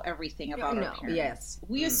that we know everything about our parents. Yes.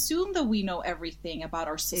 We assume that we know everything about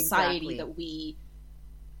our society that we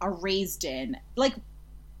are raised in. Like,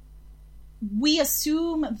 we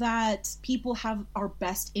assume that people have our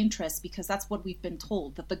best interests because that's what we've been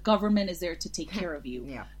told, that the government is there to take care of you,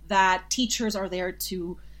 that teachers are there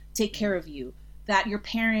to take care of you, that your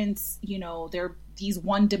parents, they're these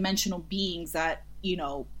one-dimensional beings that,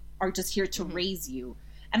 are just here to raise you.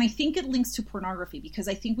 And I think it links to pornography because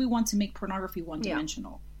I think we want to make pornography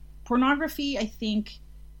one-dimensional. Pornography, I think,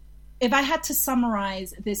 if I had to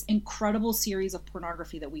summarize this incredible series of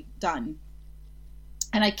pornography that we've done,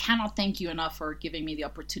 and I cannot thank you enough for giving me the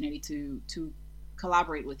opportunity to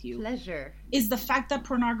collaborate with you. Pleasure. Is the fact that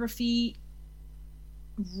pornography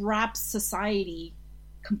wraps society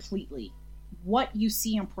completely. What you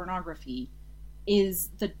see in pornography is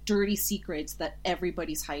the dirty secrets that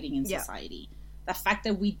everybody's hiding in society. The fact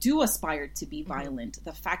that we do aspire to be violent.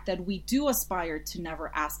 The fact that we do aspire to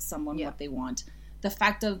never ask someone what they want. The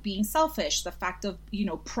fact of being selfish. The fact of,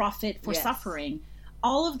 profit for suffering.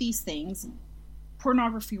 All of these things,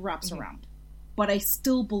 pornography wraps around. But I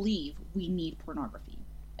still believe we need pornography.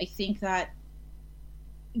 I think that,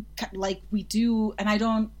 we do, and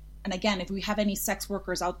again, if we have any sex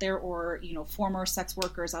workers out there or, former sex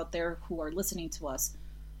workers out there who are listening to us,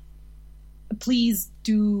 please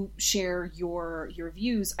do share your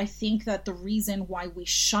views. I think that the reason why we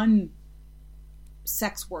shun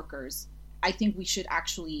sex workers, I think we should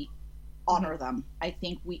actually honor them. I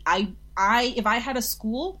think if I had a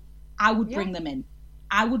school, I would bring them in.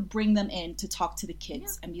 I would bring them in to talk to the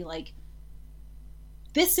kids and be like,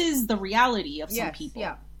 this is the reality of some people.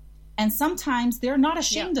 Yeah. And sometimes they're not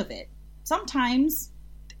ashamed of it. Sometimes,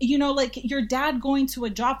 like your dad going to a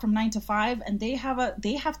job from 9 to 5 and they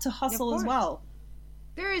have to hustle as well.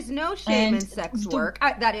 There is no shame in sex work.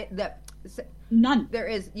 None. There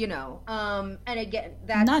is, and again,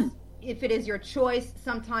 that's none. If it is your choice,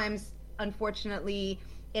 sometimes, unfortunately,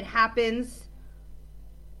 it happens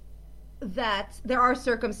that there are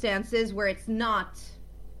circumstances where it's not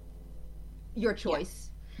your choice.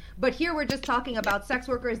 But here we're just talking about sex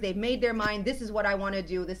workers. They've made their mind. This is what I want to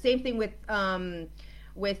do. The same thing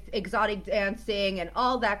with exotic dancing and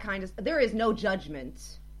all that kind of. There is no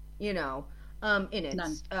judgment, in it.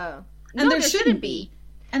 None. And there shouldn't be.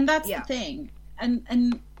 And that's the thing.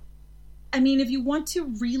 And I mean, if you want to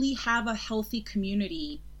really have a healthy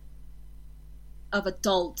community of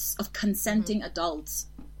adults, of consenting adults,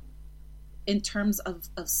 in terms of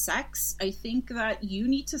sex, I think that you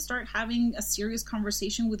need to start having a serious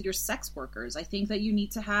conversation with your sex workers. I think that you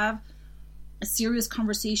need to have a serious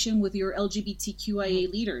conversation with your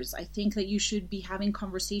LGBTQIA leaders. I think that you should be having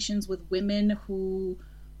conversations with women who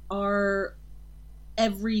are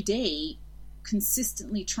every day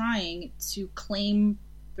consistently trying to claim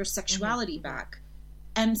their sexuality back.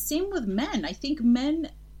 And same with men. I think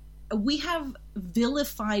we have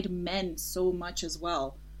vilified men so much as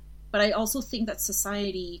well. But I also think that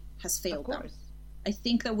society has failed them. I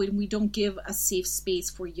think that when we don't give a safe space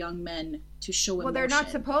for young men to show emotion. Well, they're not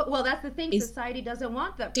supposed. Well, that's the thing. Society doesn't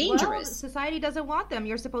want them. Dangerous. Well, society doesn't want them.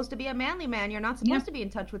 You're supposed to be a manly man. You're not supposed to be in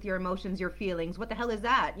touch with your emotions, your feelings. What the hell is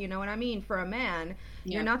that? You know what I mean? For a man,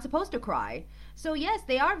 you're not supposed to cry. So yes,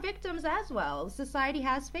 they are victims as well. Society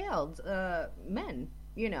has failed men.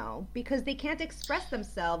 Because they can't express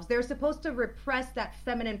themselves. They're supposed to repress that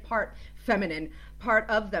feminine part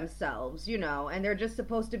of themselves, and they're just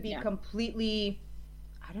supposed to be completely,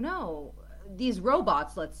 I don't know, these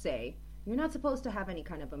robots, let's say. You're not supposed to have any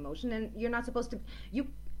kind of emotion, and you're not supposed to,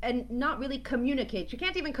 and not really communicate. You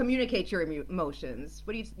can't even communicate your emotions.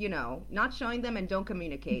 What do not showing them and don't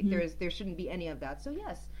communicate. There shouldn't be any of that. So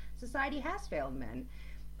yes, society has failed men.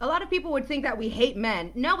 A lot of people would think that we hate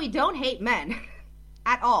men. No, we don't hate men.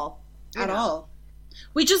 At all. At all.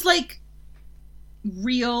 We just like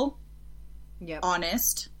real,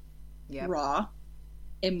 honest, raw,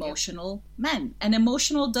 emotional men. And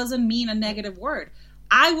emotional doesn't mean a negative word.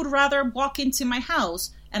 I would rather walk into my house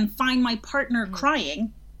and find my partner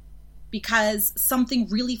crying because something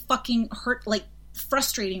really fucking hurt, like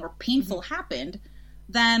frustrating or painful happened,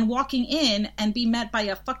 than walking in and be met by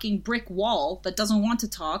a fucking brick wall that doesn't want to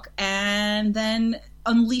talk and then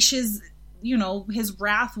unleashes his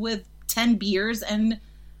wrath with 10 beers and,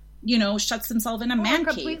 shuts himself in a man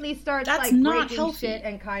cave. Completely starts That's not breaking healthy. Shit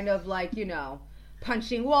and kind of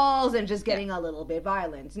punching walls and just getting a little bit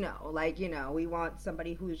violent. No, we want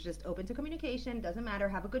somebody who's just open to communication. Doesn't matter.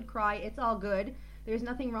 Have a good cry. It's all good. There's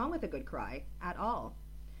nothing wrong with a good cry at all.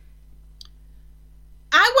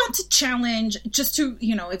 I want to challenge, just to,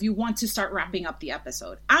 if you want to start wrapping up the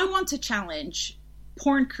episode, I want to challenge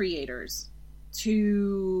porn creators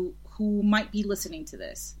who might be listening to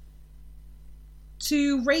this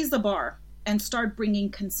to raise the bar and start bringing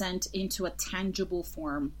consent into a tangible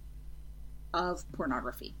form of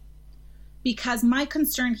pornography. Because my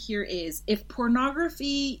concern here is if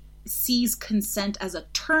pornography sees consent as a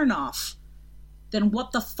turnoff, then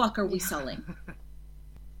what the fuck are we selling?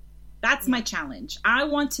 That's my challenge. I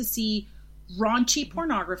want to see raunchy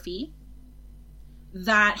pornography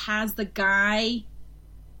that has the guy,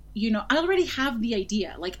 you know, I already have the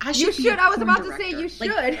idea. Like, I should You should. I was about to say you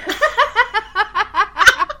should.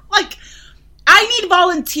 Like, I need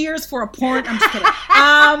volunteers for a porn. I'm just kidding.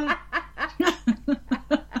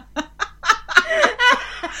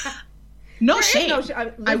 No shame. No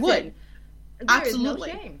I would.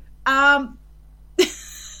 Absolutely. No shame.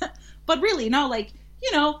 But really, no, like,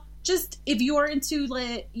 you know, just if you are into,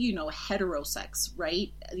 like, you know, heterosex,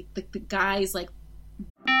 right? The guys, like...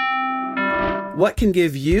 What can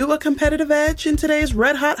give you a competitive edge in today's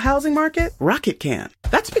red-hot housing market? Rocket can.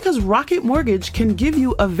 That's because Rocket Mortgage can give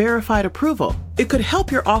you a verified approval. It could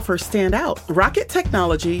help your offer stand out. Rocket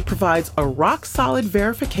Technology provides a rock-solid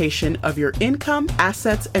verification of your income,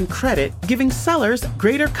 assets, and credit, giving sellers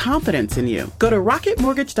greater confidence in you. Go to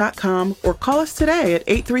rocketmortgage.com or call us today at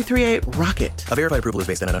 8338-ROCKET. A verified approval is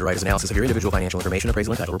based on an underwriter's analysis of your individual financial information,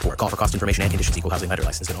 appraisal, and title report. Call for cost information and conditions. Equal housing lender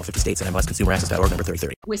license in all 50 states and MLSConsumerAccess.org number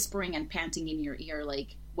 3030. Whispering and panting in your ear,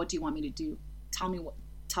 like, what do you want me to do? Tell me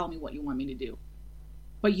what you want me to do.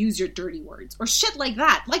 But use your dirty words. Or shit like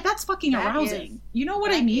that. Like, that's fucking arousing. You know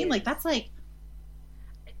what I mean? Like, that's like...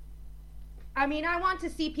 I mean, I want to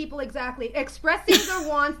see people exactly expressing their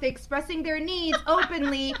wants, expressing their needs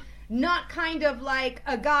openly, not kind of like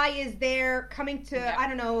a guy is there coming to, I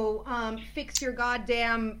don't know, fix your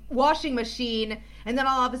goddamn washing machine, and then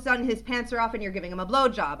all of a sudden his pants are off and you're giving him a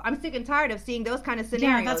blowjob. I'm sick and tired of seeing those kind of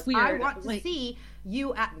scenarios. Yeah, that's weird. I want to see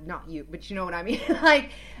you, not you, but you know what I mean?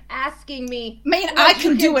 Like, asking me. Man, I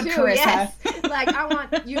can do it, Carissa. Yes. Like, I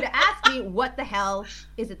want you to ask me, what the hell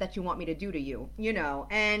is it that you want me to do to you? You know,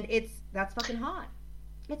 and that's fucking hot.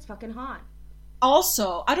 It's fucking hot.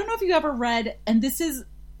 Also, I don't know if you ever read, and this is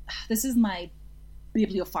my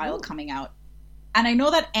bibliophile coming out. And I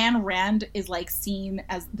know that Ayn Rand is, like, seen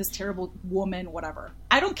as this terrible woman, whatever.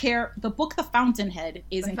 I don't care. The book The Fountainhead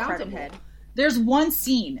is incredible. There's one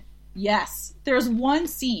scene. Yes. There's one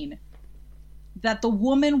scene that the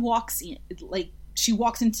woman walks in, like, she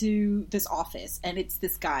walks into this office, and it's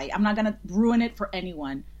this guy. I'm not going to ruin it for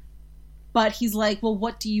anyone. But he's like, well,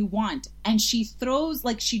 what do you want? And she throws,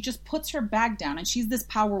 like, she just puts her bag down, and she's this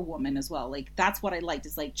power woman as well. Like, that's what I liked.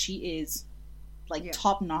 Is like, she is, like,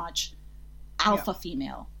 top-notch alpha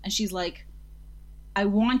female. And she's like, I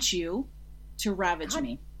want you to ravage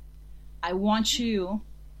me. I want you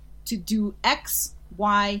to do X,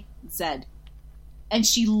 Y, Z. And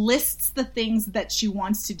she lists the things that she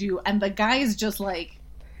wants to do. And the guy is just like...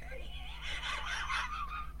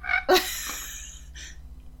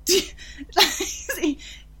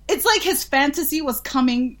 It's like his fantasy was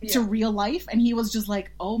coming to real life. And he was just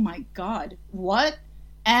like, oh my God, what?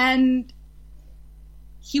 And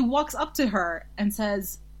he walks up to her and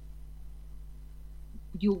says,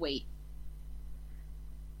 you wait.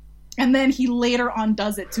 And then he later on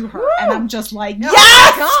does it to her. Woo! And I'm just like, yes!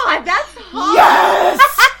 Oh my God, that's hot. Yes!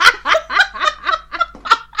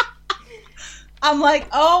 I'm like,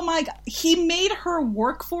 oh my God. He made her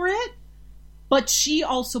work for it, but she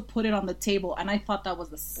also put it on the table. And I thought that was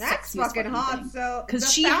the sexiest That's fucking hot. Thing. So,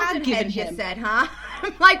 because she had given him. Said, huh?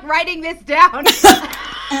 I'm like writing this down.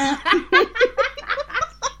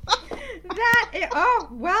 Oh,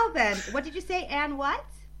 well then. What did you say, Anne what?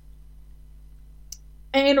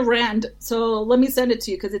 Ayn Rand. So let me send it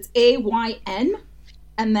to you because it's A-Y-N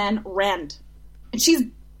and then Rand. And she's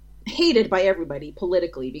hated by everybody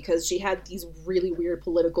politically because she had these really weird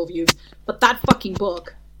political views. But that fucking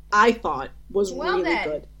book, I thought, was really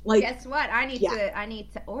good. Like, guess what? I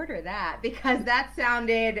need to order that because that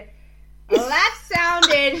sounded... I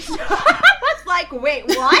was like, wait,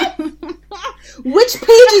 what? Which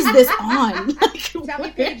page is this on? Like, tell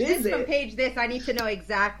me page this from page this. I need to know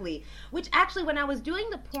exactly. Which actually, when I was doing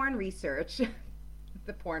the porn research,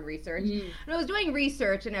 when I was doing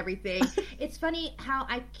research and everything, it's funny how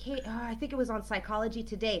I think it was on Psychology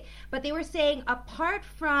Today, but they were saying apart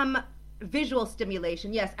from visual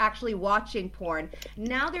stimulation, yes, actually watching porn,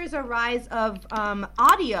 now there's a rise of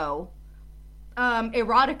audio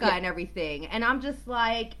erotica and everything, and I'm just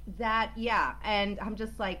like that, and I'm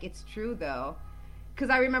just like, it's true though, because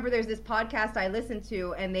I remember there's this podcast I listen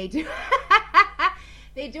to, and they do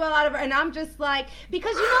a lot of, and I'm just like,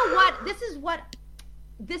 because you know what,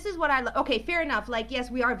 this is what I okay, fair enough, like, yes,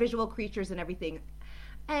 we are visual creatures and everything,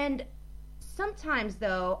 and sometimes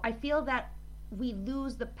though I feel that we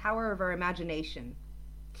lose the power of our imagination.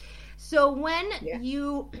 So when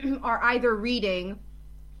you are either reading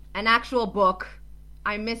an actual book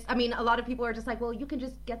I mean, a lot of people are just like, well, you can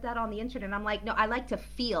just get that on the internet. And I'm like, no, I like to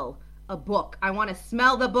feel a book. I want to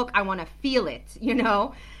smell the book. I want to feel it, you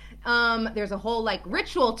know? There's a whole like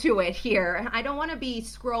ritual to it here. I don't want to be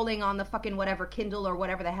scrolling on the fucking whatever Kindle or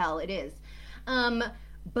whatever the hell it is.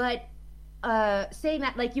 But saying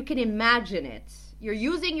that, like, you can imagine it. You're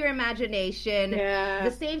using your imagination. Yeah.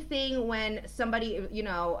 The same thing when somebody, you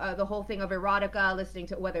know, the whole thing of erotica, listening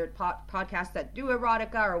to whether it's podcasts that do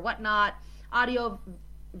erotica or whatnot, audio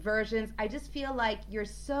versions. I just feel like you're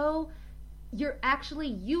actually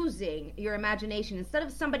using your imagination instead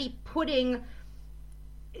of somebody putting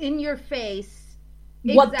in your face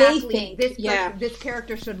what exactly they think this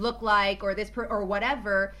character should look like, or or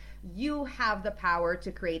whatever. You have the power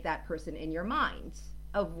to create that person in your mind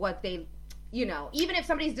of what they, you know, even if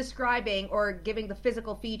somebody's describing or giving the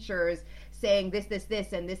physical features, saying this,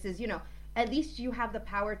 and this is, you know, at least you have the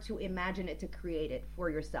power to imagine it, to create it for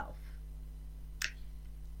yourself.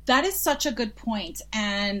 That is such a good point.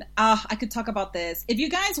 And I could talk about this. If you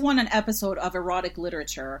guys want an episode of erotic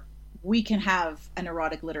literature, we can have an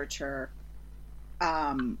erotic literature.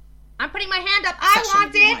 I'm putting my hand up. I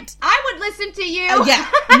want it. I would listen to you. Yeah.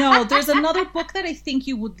 No, there's another book that I think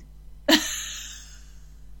you would.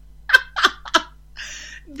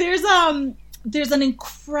 There's an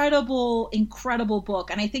incredible book,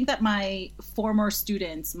 and I think that my former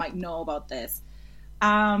students might know about this.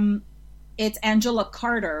 It's Angela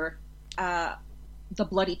Carter, The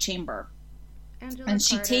Bloody Chamber.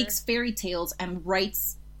 She takes fairy tales and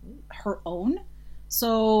writes her own.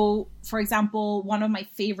 So, for example, one of my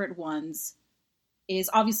favorite ones is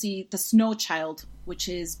obviously The Snow Child, which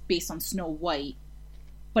is based on Snow White,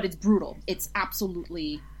 but it's brutal. It's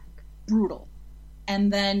absolutely brutal.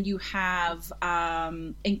 And then you have,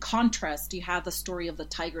 in contrast, you have The Story of the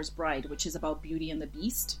Tiger's Bride, which is about Beauty and the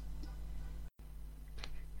Beast.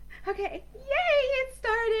 Okay, yay, it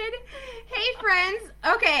started. Hey, friends.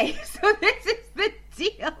 Okay, so this is the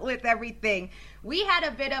deal with everything. We had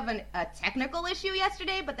a bit of a technical issue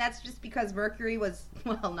yesterday, but that's just because Mercury was,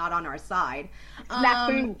 well, not on our side.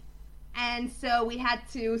 And so we had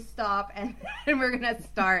to stop, and we're going to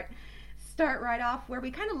start right off where we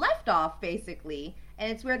kind of left off, basically.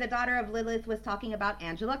 And it's where the Daughter of Lilith was talking about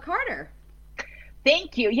Angela Carter.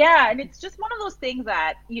 Thank you. Yeah, and it's just one of those things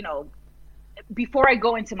that, you know, before I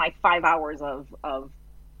go into my 5 hours of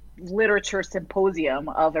literature symposium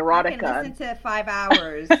of erotica. I can listen to 5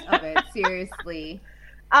 hours of it, seriously.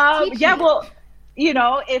 Yeah, well, you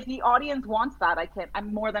know, if the audience wants that,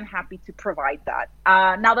 I'm more than happy to provide that.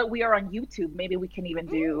 Now that we are on YouTube, maybe we can even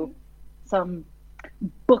do some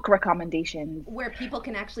book recommendations. Where people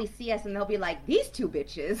can actually see us and they'll be like, these two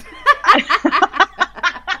bitches.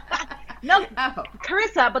 No,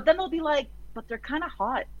 Carissa, but then they'll be like, but they're kind of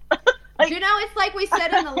hot. You know, it's like we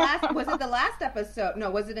said in the last, was it the last episode?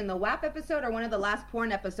 No, was it in the WAP episode or one of the last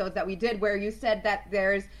porn episodes that we did where you said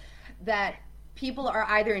that people are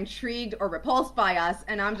either intrigued or repulsed by us,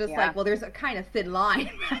 and I'm just like, well, there's a kind of thin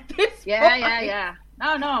line at this point. Yeah.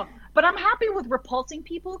 No. But I'm happy with repulsing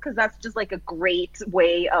people because that's just like a great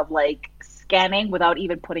way of like scanning without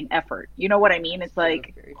even putting effort. You know what I mean? It's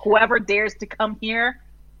like whoever dares to come here,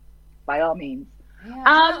 by all means.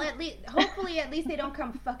 Yeah, well, hopefully at least they don't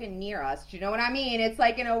come fucking near us. Do you know what I mean? It's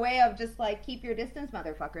like in a way of just like, keep your distance,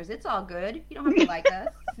 motherfuckers. It's all good. You don't have to like us.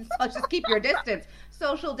 Just keep your distance.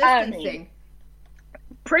 Social distancing. I mean,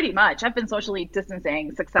 pretty much. I've been socially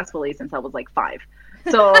distancing successfully since I was like 5.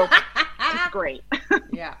 So it's great.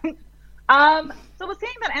 Yeah. So I was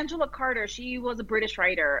saying that Angela Carter, she was a British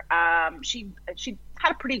writer. She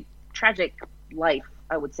had a pretty tragic life,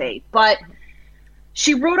 I would say. But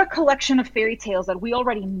she wrote a collection of fairy tales that we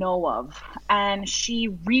already know of, and she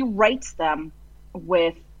rewrites them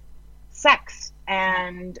with sex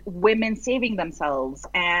and women saving themselves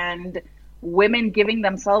and women giving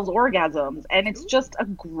themselves orgasms. And it's just a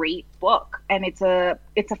great book. And it's a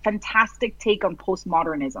fantastic take on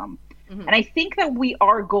postmodernism. Mm-hmm. And I think that we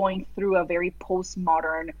are going through a very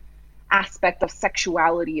postmodern aspect of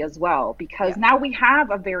sexuality as well, because now we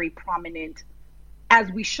have a very prominent,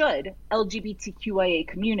 as we should, LGBTQIA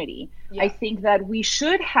community. Yeah. I think that we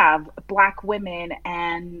should have Black women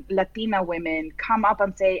and Latina women come up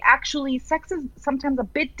and say, actually, sex is sometimes a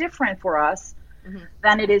bit different for us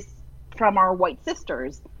than it is from our white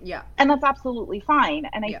sisters. Yeah. And that's absolutely fine.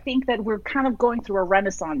 And I think that we're kind of going through a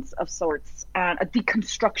renaissance of sorts, a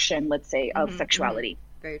deconstruction, let's say, of sexuality.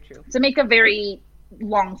 Very true. To make a very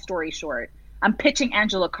long story short, I'm pitching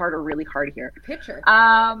Angela Carter really hard here. Pitcher.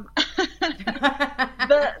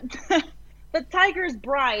 The Tiger's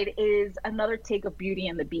Bride is another take of Beauty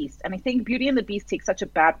and the Beast. And I think Beauty and the Beast takes such a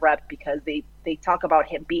bad rep because they talk about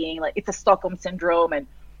him being like, it's a Stockholm syndrome and,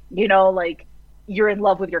 you know, like you're in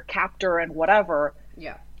love with your captor and whatever.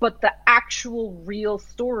 Yeah. But the actual real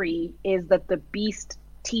story is that the Beast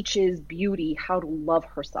teaches Beauty how to love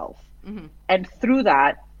herself. Mm-hmm. And through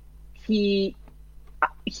that, he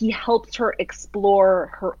helps her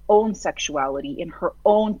explore her own sexuality in her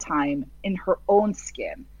own time, in her own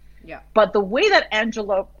skin. Yeah. But the way that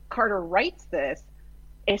Angela Carter writes this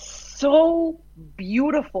is so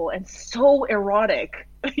beautiful and so erotic.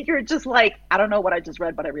 You're just like, I don't know what I just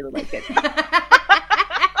read, but I really like it. I'm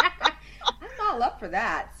all up for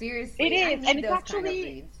that. Seriously. It is. And it's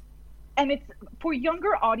actually, and it's for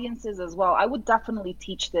younger audiences as well. I would definitely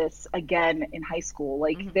teach this again in high school.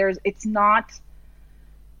 Like it's not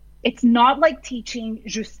like teaching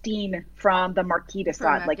Justine from the Marquis de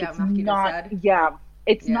Sade. Like it's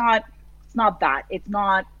not, it's not that. It's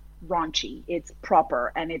not raunchy. It's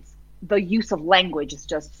proper. And it's, the use of language is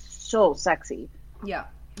just so sexy. Yeah.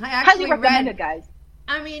 I actually highly recommend it, guys.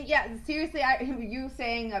 I mean, yeah, seriously, you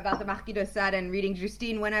saying about the Marquis de Sade and reading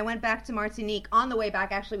Justine, when I went back to Martinique, on the way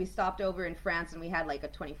back, actually, we stopped over in France and we had like a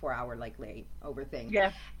 24-hour like layover thing.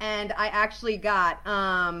 Yeah. And I actually got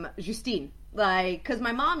Justine, like, because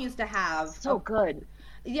my mom used to have... So good.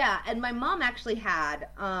 Yeah, and my mom actually had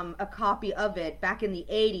a copy of it back in the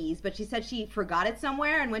 80s, but she said she forgot it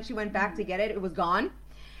somewhere, and when she went back to get it, it was gone.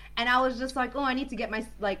 And I was just like, oh, I need to get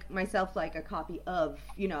myself like a copy of,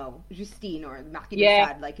 you know, Justine or Marquis de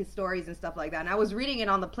Sade, like his stories and stuff like that. And I was reading it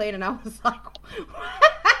on the plane, and I was like,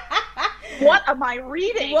 what am I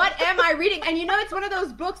reading? What am I reading? And you know, it's one of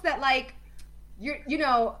those books that like, you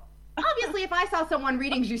know, obviously if I saw someone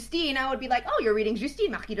reading Justine, I would be like, oh, you're reading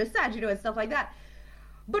Justine, Marquis de Sade, you know, and stuff like that.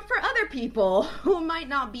 But for other people who might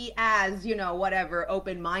not be as, you know, whatever,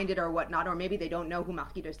 open-minded or whatnot, or maybe they don't know who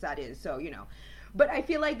Marquis de Sade is, so, you know. But I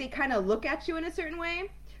feel like they kind of look at you in a certain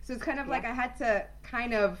way. So it's kind of like I had to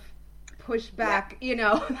kind of push back, you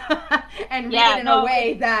know, and read it in a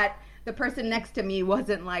way that the person next to me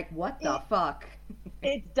wasn't like, what the fuck?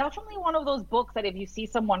 It's definitely one of those books that if you see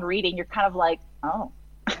someone reading, you're kind of like, oh.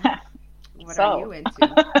 What are you into?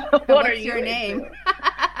 What's your name?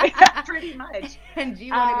 Pretty much. And do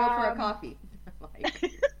you want to go for a coffee?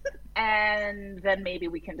 Like... And then maybe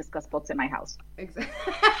we can discuss books in my house. Exactly.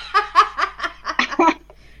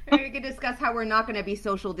 Maybe we could discuss how we're not going to be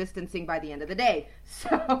social distancing by the end of the day. So,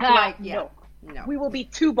 no. We will be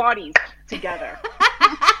two bodies together.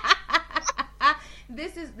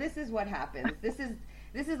 This is what happens. This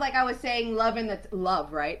is like I was saying, love in the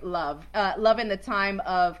time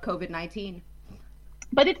of COVID-19.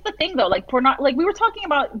 But it's the thing though, like we were talking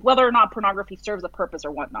about whether or not pornography serves a purpose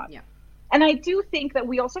or whatnot. Yeah. And I do think that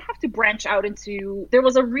we also have to branch out into, there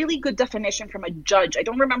was a really good definition from a judge. I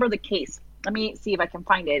don't remember the case. Let me see if I can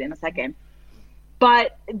find it in a second.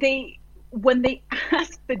 But when they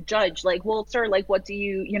asked the judge, like, well, sir, like, what do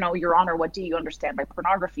you, Your Honor, what do you understand by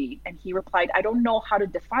pornography? And he replied, I don't know how to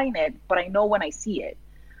define it, but I know when I see it.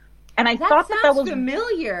 And I thought that was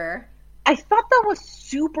familiar. I thought that was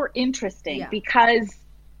super interesting because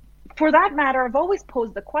for that matter, I've always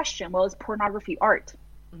posed the question, well, is pornography art?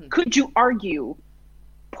 Mm-hmm. Could you argue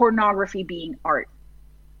pornography being art?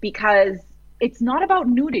 Because it's not about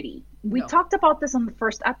nudity. We talked about this on the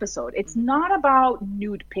first episode. It's not about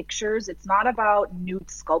nude pictures. It's not about nude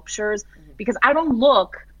sculptures. Mm-hmm. Because I don't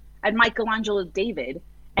look at Michelangelo's David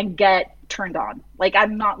and get turned on. Like,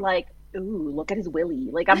 I'm not like, ooh, look at his willy.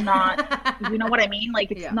 Like, I'm not, you know what I mean? Like,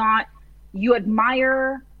 it's not, you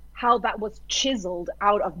admire how that was chiseled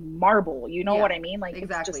out of marble. You know what I mean? Like,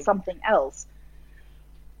 it's just something else.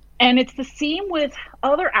 And it's the same with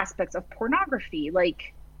other aspects of pornography.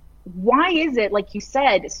 Like, why is it, like you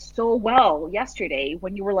said so well yesterday,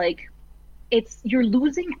 when you were like, you're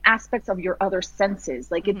losing aspects of your other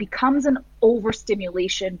senses. Like, it becomes an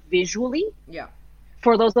overstimulation visually. Yeah.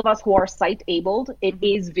 For those of us who are sight-abled, it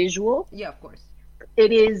is visual. Yeah, of course.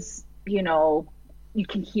 It is, you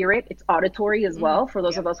can hear it. It's auditory as well, for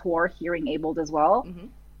those of us who are hearing-abled as well. Mm-hmm.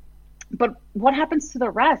 But what happens to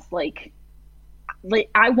the rest? Like,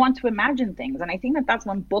 I want to imagine things, and I think that that's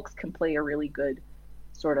when books can play a really good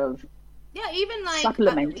sort of even like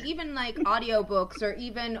supplement. Even like audiobooks, or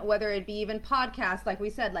even whether it be even podcasts, like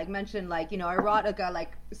we said, like mentioned, like erotica,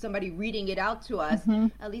 like somebody reading it out to us. Mm-hmm.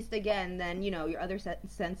 At least again, then your other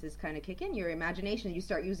senses kind of kick in, your imagination. You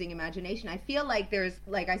start using imagination. I feel like there's,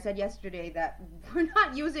 like I said yesterday, that we're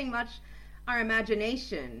not using much our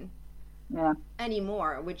imagination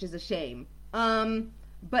anymore, which is a shame.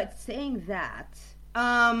 But saying that,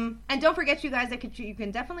 And don't forget, you guys, that you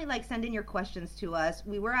can definitely like send in your questions to us.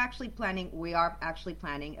 We are actually planning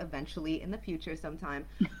eventually in the future sometime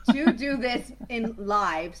to do this in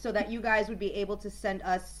live so that you guys would be able to send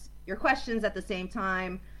us your questions at the same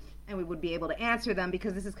time and we would be able to answer them,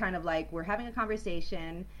 because this is kind of like we're having a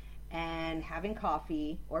conversation and having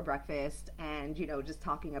coffee or breakfast and, you know, just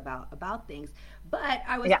talking about things. But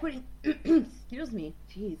I was putting, excuse me,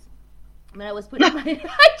 jeez. When I was putting my,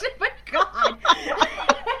 my God.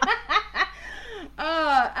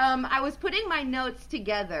 I was putting my notes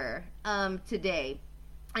together today,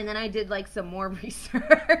 and then I did like some more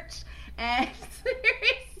research, and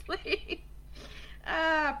seriously,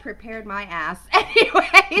 prepared my ass.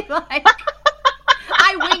 Anyway, like,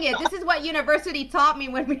 I wing it. This is what university taught me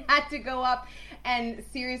when we had to go up and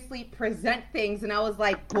seriously present things, and I was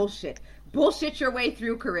like, bullshit your way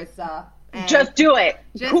through, Carissa. And just do it.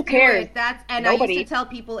 Who cares? And nobody. I used to tell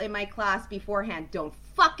people in my class beforehand, don't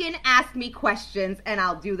fucking ask me questions and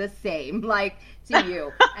I'll do the same, like, to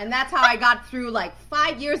you. And that's how I got through like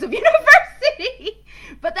 5 years of university.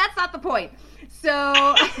 But that's not the point.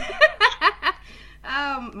 So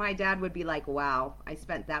my dad would be like, wow, I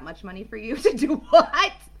spent that much money for you to do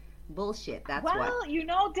what? Bullshit. That's what. Well, you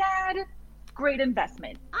know, Dad, great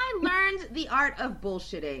investment. I learned the art of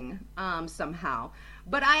bullshitting somehow.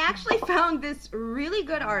 But I actually found this really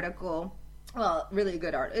good article. Well, really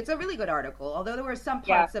good art. It's a really good article, although there were some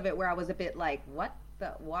parts of it where I was a bit like,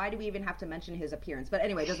 why do we even have to mention his appearance? But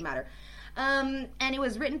anyway, it doesn't matter. And it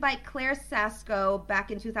was written by Claire Sasko back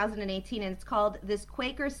in 2018, and it's called "This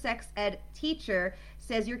Quaker Sex Ed Teacher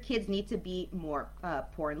Says Your Kids Need to Be More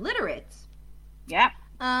Porn Literate." Yeah.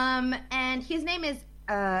 And his name is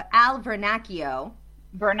Al Vernacchio.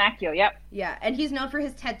 Vernacchio, yep. Yeah, and he's known for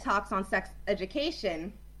his TED Talks on sex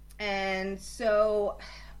education. And so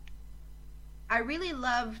I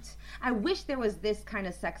wish there was this kind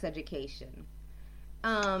of sex education.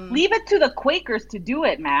 Leave it to the Quakers to do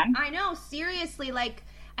it, man. I know, seriously, like,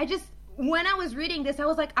 when I was reading this, I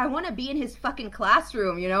was like, I want to be in his fucking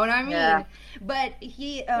classroom, you know what I mean? Yeah. But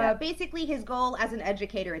he, basically his goal as an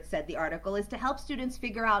educator, it said, the article, is to help students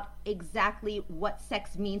figure out exactly what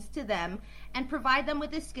sex means to them and provide them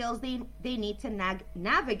with the skills they need to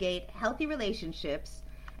navigate healthy relationships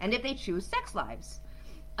and, if they choose, sex lives.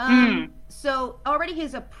 So already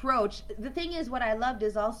his approach, the thing is, what I loved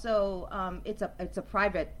is also, it's a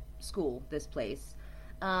private school, this place,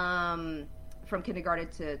 from kindergarten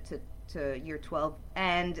to year 12,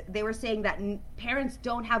 and they were saying that parents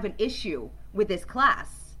don't have an issue with this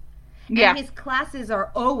class. And his classes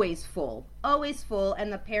are always full,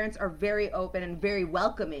 and the parents are very open and very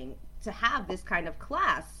welcoming to have this kind of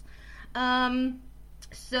class.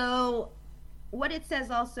 So what it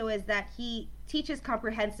says also is that he teaches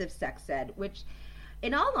comprehensive sex ed, which,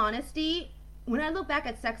 in all honesty, when I look back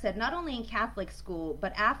at sex ed, not only in Catholic school,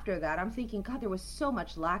 but after that, I'm thinking, God, there was so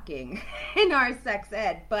much lacking in our sex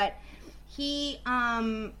ed. But he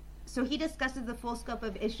discusses the full scope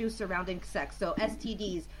of issues surrounding sex. So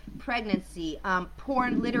STDs, pregnancy,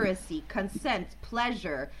 porn literacy, consent,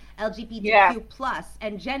 pleasure, LGBTQ plus,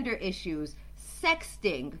 and gender issues,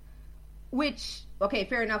 sexting, which, okay,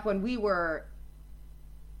 fair enough, when we were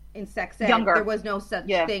in sex ed, there was no such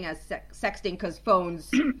thing as sexting, because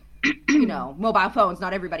phones... you know, mobile phones,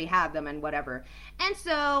 not everybody had them and whatever. And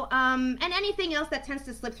so, and anything else that tends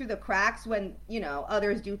to slip through the cracks when, you know,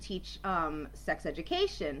 others do teach sex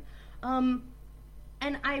education. And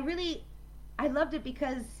I loved it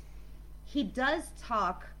because he does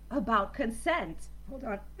talk about consent. Hold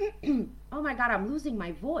on. Oh my God, I'm losing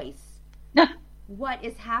my voice. What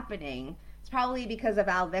is happening? It's probably because of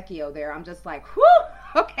Al Vecchio there. I'm just like, whew,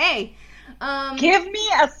 okay. Give me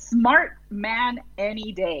a smart man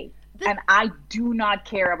any day, and I do not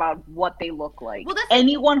care about what they look like. Well,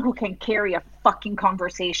 anyone who can carry a fucking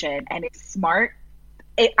conversation and is smart,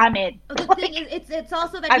 I'm in. The thing is, it's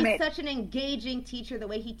also that he's such an engaging teacher. The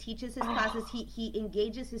way he teaches his classes, he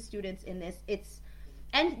engages his students in this.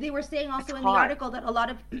 And they were saying also in the article that a lot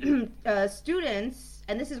of students,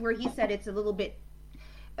 and this is where he said it's a little bit.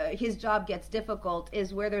 His job gets difficult,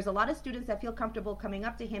 is where there's a lot of students that feel comfortable coming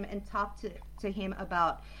up to him and talk to him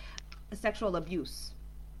about sexual abuse.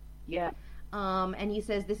 Yeah. And he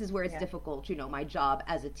says this is where it's difficult, you know, my job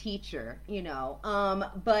as a teacher, you know.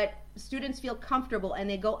 But students feel comfortable and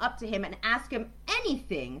they go up to him and ask him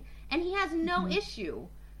anything, and he has no issue,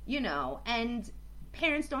 you know, and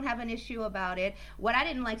parents don't have an issue about it. What I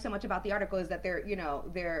didn't like so much about the article is that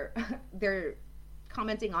they're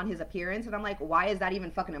commenting on his appearance, and I'm like, why is that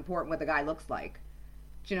even fucking important what the guy looks like?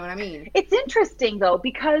 Do you know what I mean? It's interesting though,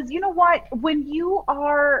 because you know what,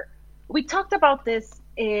 we talked about this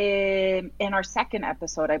in our second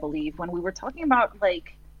episode, I believe, when we were talking about,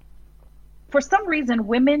 like, for some reason,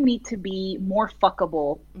 women need to be more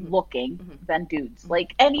fuckable looking than dudes.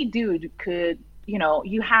 Like, any dude could, you know,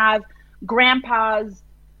 you have grandpas,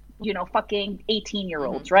 you know, fucking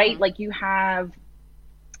 18-year-olds, right? Like, you have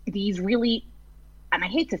these really, and I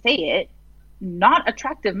hate to say it, not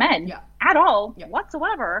attractive men at all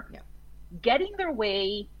whatsoever, getting their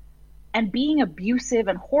way and being abusive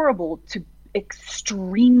and horrible to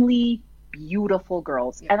extremely beautiful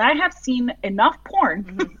girls. And I have seen enough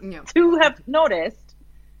porn to have noticed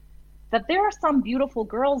that there are some beautiful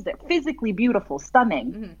girls that physically beautiful,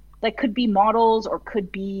 stunning, that could be models or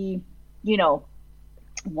could be, you know,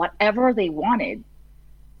 whatever they wanted.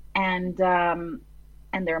 And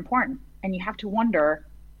they're important. And you have to wonder,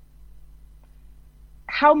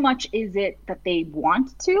 how much is it that they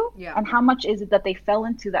want to, and how much is it that they fell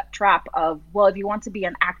into that trap of, well, if you want to be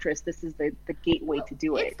an actress, this is the gateway to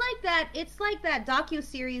do it. It's like that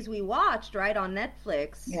docu-series we watched, right, on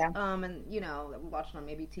Netflix. And, you know, we watched on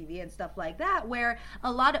maybe TV and stuff like that, where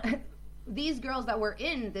a lot of these girls that were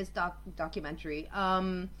in this documentary,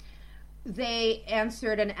 they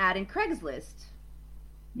answered an ad in Craigslist.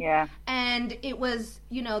 And it was,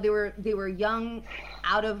 you know, they were young,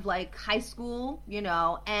 out of like high school, you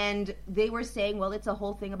know, and they were saying, well, it's a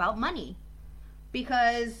whole thing about money,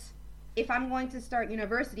 because if I'm going to start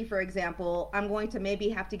university, for example, I'm going to maybe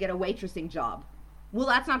have to get a waitressing job. Well,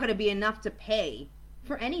 that's not going to be enough to pay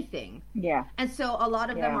for anything. And so a lot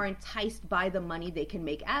of them are enticed by the money they can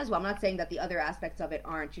make as well. I'm not saying that the other aspects of it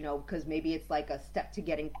aren't, you know, because maybe it's like a step to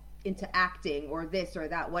getting into acting or this or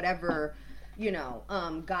that, whatever, you know,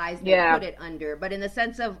 guys they put it under. But in the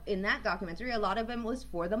sense of, in that documentary, a lot of them was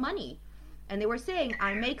for the money. And they were saying,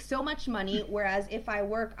 I make so much money, whereas if I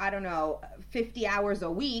work, I don't know, 50 hours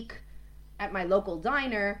a week at my local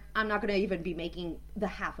diner, I'm not going to even be making the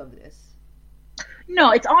half of this.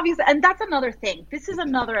 No, it's obvious. And that's another thing. This is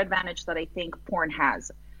another advantage that I think porn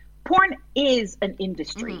has. Porn is an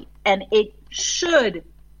industry, and it should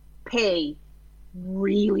pay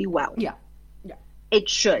really well. It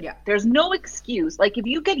should. There's no excuse. Like, if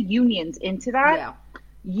you get unions into that,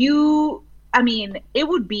 I mean, it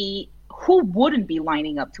would be, who wouldn't be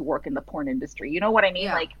lining up to work in the porn industry? You know what I mean?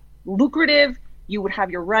 Like, lucrative, you would have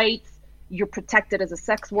your rights, you're protected as a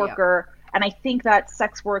sex worker. And I think that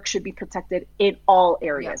sex work should be protected in all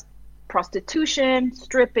areas. Prostitution,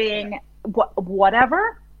 stripping,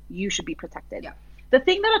 whatever, you should be protected. The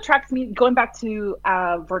thing that attracts me, going back to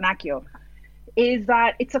Vernacchio, is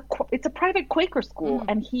that it's a private Quaker school,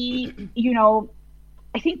 and he, you know,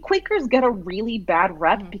 I think Quakers get a really bad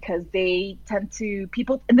rep because they tend to,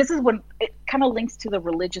 people, and this is when it kind of links to the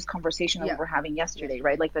religious conversation that we were having yesterday,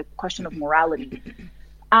 right? Like the question of morality.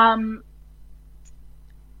 I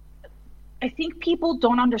think people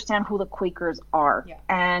don't understand who the Quakers are,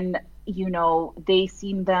 and you know, they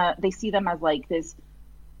see them as like this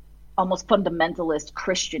almost fundamentalist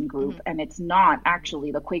Christian group, and it's not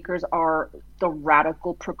actually. The Quakers are the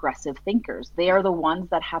radical progressive thinkers. They are the ones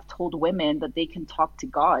that have told women that they can talk to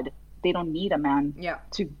God. They don't need a man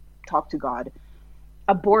to talk to God.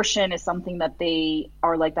 Abortion is something that they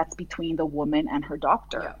are like, that's between the woman and her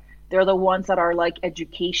doctor. They're the ones that are like,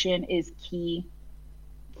 education is key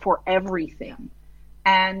for everything.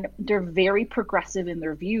 And they're very progressive in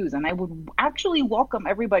their views. And I would actually welcome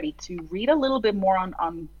everybody to read a little bit more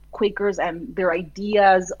on Quakers and their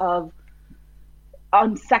ideas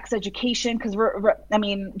on sex education, because I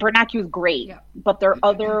mean, Vernacchio is great, but there are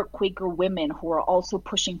other Quaker women who are also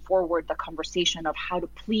pushing forward the conversation of how to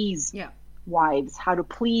please wives, how to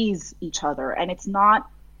please each other, and it's not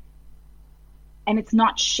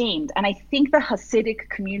shamed. And I think the Hasidic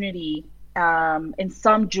community in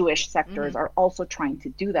some Jewish sectors are also trying to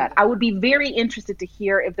do that. I would be very interested to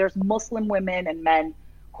hear if there's Muslim women and men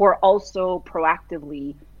who are also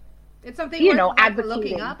proactively, it's something worth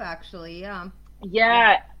looking up, actually.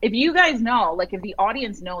 If you guys know, like, if the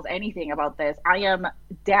audience knows anything about this, I am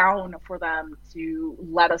down for them to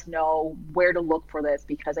let us know where to look for this,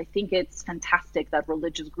 because I think it's fantastic that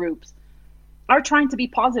religious groups are trying to be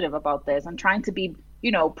positive about this and trying to be, you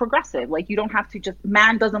know, progressive. Like, you don't have to just,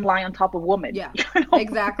 man doesn't lie on top of woman. You know?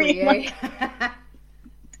 Exactly. Like,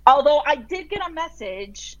 although I did get a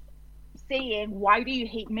message saying, why do you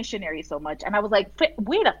hate missionary so much? And I was like,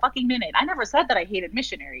 wait a fucking minute, I never said that I hated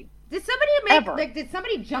missionary. Did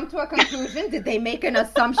somebody jump to a conclusion? Did they make an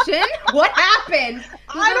assumption? What happened?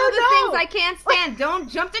 I don't know. Things I can't stand. Don't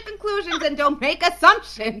jump to conclusions and don't make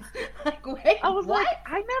assumptions. Like, wait, I was what? like,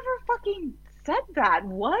 I never fucking said that.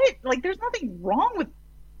 What? Like, there's nothing wrong with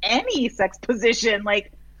any sex position.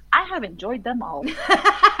 Like, I have enjoyed them all.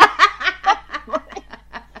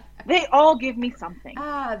 They all give me something.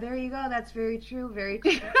 Ah, there you go. That's very true. Very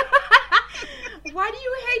true. Why do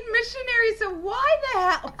you hate missionaries? So why the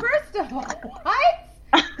hell? First of all, what?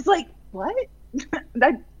 I was like, what?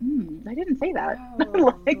 I didn't say that.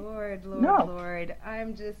 Oh, Like, Lord, no. Lord.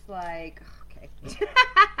 I'm just like, okay.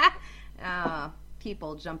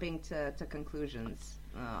 People jumping to conclusions.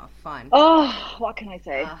 Oh, fun. Oh, what can I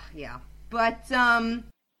say? Yeah. But,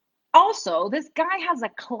 Also, this guy has a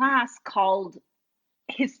class called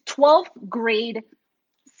his 12th grade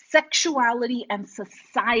sexuality and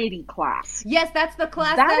society class. yes, that's the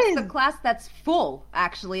class. The class that's full,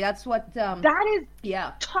 actually. That's what, That is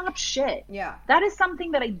yeah. top shit. Yeah. That is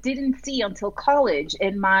something that I didn't see until college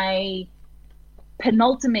in my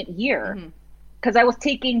penultimate year. Because I was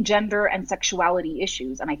taking gender and sexuality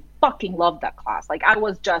issues, and I fucking loved that class. Like, I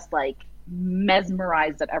was just, like,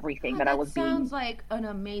 mesmerized at everything that I was being... That sounds like an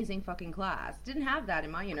amazing fucking class. Didn't have that in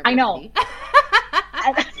my university. I know.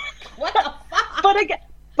 What the fuck?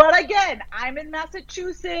 But again, I'm in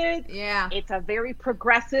Massachusetts. Yeah. It's a very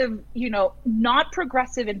progressive, not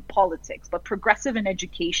progressive in politics, but progressive in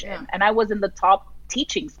education. Yeah. And I was in the top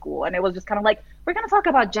teaching school, and it was just kind of like, we're going to talk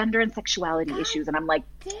about gender and sexuality issues. And I'm like,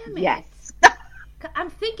 damn it. Yes.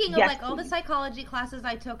 I'm thinking of like all the psychology classes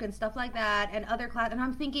I took and stuff like that, and other classes, and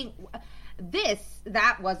I'm thinking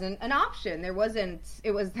that wasn't an option. It was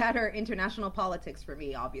that or international politics for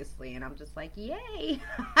me, obviously, and I'm just like, yay.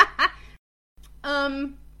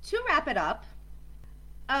 To wrap it up,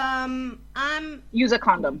 use a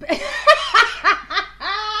condom.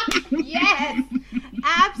 Yes,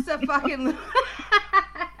 abso-fucking.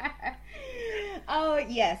 Oh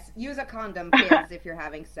yes, use a condom, kids, if you're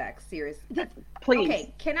having sex. Seriously, please.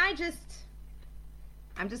 Okay, can I just?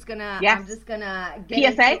 I'm just gonna get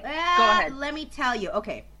PSA. Go ahead. Let me tell you.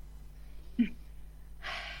 Okay,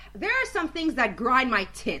 there are some things that grind my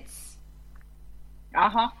tits.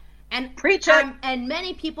 And preach it. And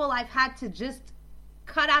many people I've had to just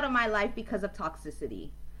cut out of my life because of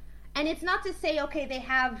toxicity. And it's not to say, okay, they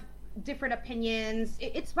have different opinions.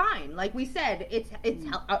 It's fine. Like we said, it's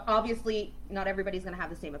obviously not everybody's going to have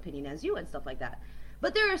the same opinion as you and stuff like that.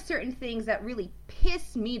 But there are certain things that really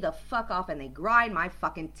piss me the fuck off, and they grind my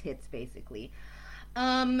fucking tits, basically.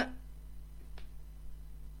 One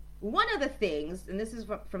of the things, and this is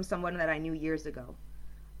from someone that I knew years ago,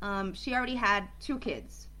 she already had 2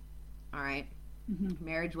 kids. All right.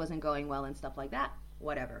 Marriage wasn't going well and stuff like that.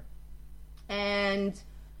 Whatever. And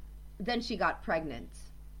then she got pregnant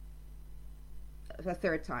the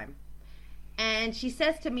 3rd time. And she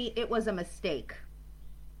says to me, it was a mistake.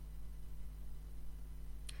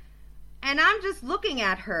 And I'm just looking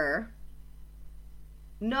at her,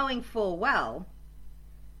 knowing full well,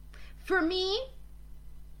 for me,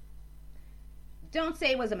 don't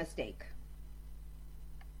say it was a mistake.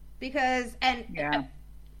 Because, and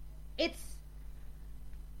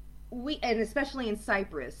especially in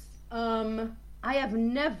Cyprus, I have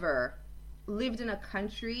never lived in a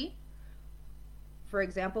country, for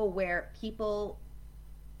example, where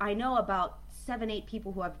I know about 7-8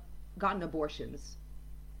 people who have gotten abortions.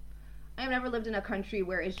 I have never lived in a country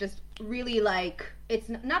where it's just really like, it's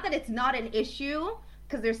not that it's not an issue,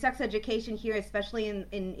 because there's sex education here, especially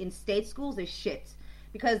in state schools, is shit.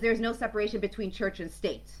 Because there's no separation between church and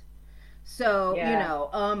state. So,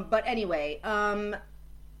 but anyway,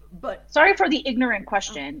 but... Sorry for the ignorant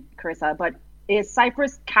question, Carissa, but is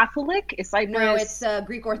Cyprus Catholic? Is Cyprus... No, it's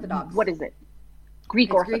Greek Orthodox. What is it?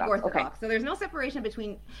 Greek Orthodox. Greek Orthodox. Okay. So there's no separation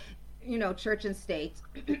between, church and state.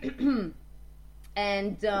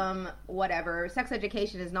 And whatever. Sex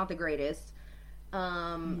education is not the greatest.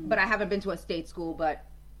 But I haven't been to a state school, but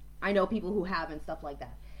I know people who have and stuff like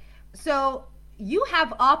that. So you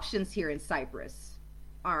have options here in Cyprus.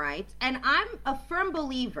 All right. And I'm a firm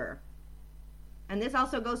believer, and this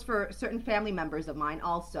also goes for certain family members of mine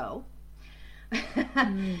also,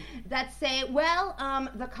 that say, well,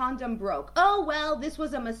 the condom broke. Oh, well, this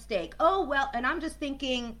was a mistake. Oh, well, and I'm just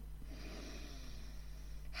thinking,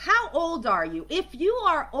 how old are you? If you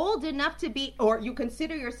are old enough to be, or you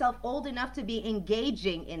consider yourself old enough to be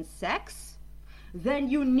engaging in sex, then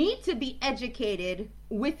you need to be educated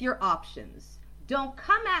with your options. Don't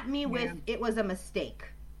come at me with, it was a mistake.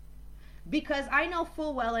 Because I know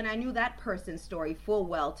full well, and I knew that person's story full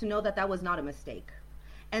well, to know that that was not a mistake.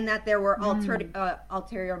 And that there were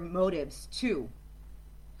ulterior motives to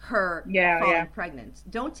her falling pregnant.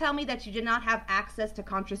 Don't tell me that you did not have access to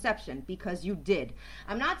contraception, because you did.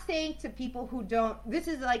 I'm not saying to people who don't, this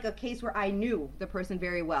is like a case where I knew the person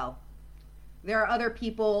very well. There are other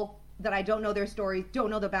people that I don't know their stories, don't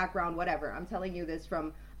know the background, whatever. I'm telling you this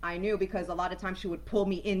from I knew, because a lot of times she would pull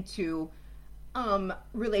me into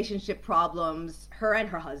relationship problems, her and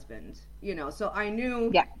her husband, you know, so I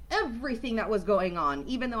knew everything that was going on,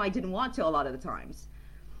 even though I didn't want to a lot of the times.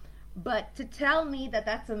 But to tell me that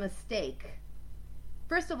that's a mistake,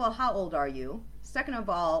 first of all, how old are you? Second of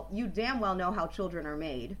all, you damn well know how children are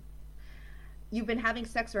made. You've been having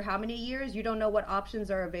sex for how many years? You don't know what options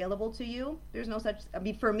are available to you? There's no such, I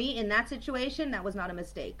mean, for me in that situation, that was not a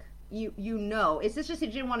mistake. You know, it's just she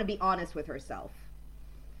didn't want to be honest with herself.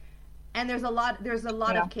 And there's a lot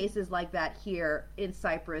of cases like that here in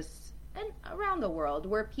Cyprus and around the world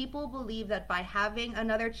where people believe that by having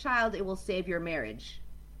another child, it will save your marriage.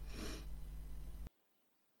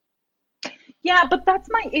 Yeah, but that's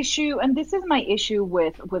my issue, and this is my issue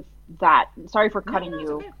with that. Sorry for cutting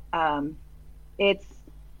you. Okay.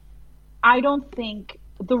 I don't think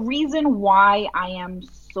the reason why I am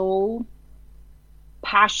so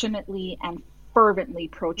passionately and fervently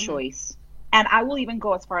pro-choice, and I will even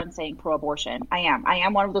go as far as saying pro-abortion. I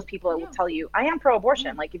am one of those people that will tell you I am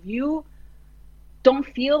pro-abortion. Like, if you don't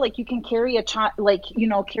feel like you can carry a child, like, you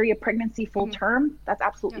know, carry a pregnancy full term, that's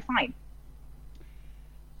absolutely fine.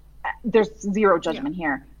 There's zero judgment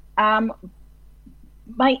here.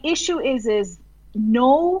 My issue is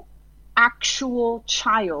no actual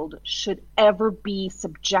child should ever be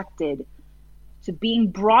subjected to being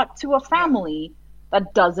brought to a family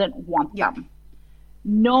that doesn't want them.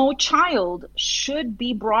 No child should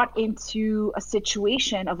be brought into a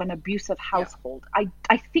situation of an abusive household.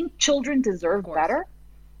 I think children deserve better.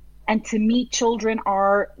 And to me, children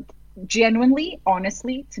are genuinely,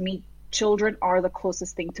 honestly, to me, children are the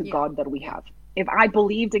closest thing to God that we have. If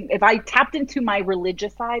I tapped into my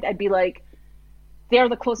religious side, I'd be like, they're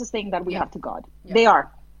the closest thing that we have to God. They are.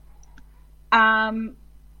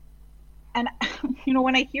 And, you know,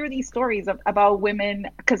 when I hear these stories about women,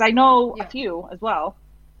 because I know a few as well,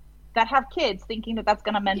 that have kids thinking that that's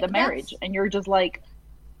going to mend a marriage. And you're just like...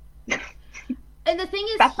 And the thing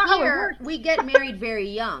is, here, we get married very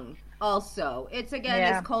young also. It's,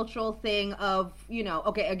 again, this cultural thing of, you know,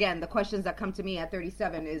 okay, again, the questions that come to me at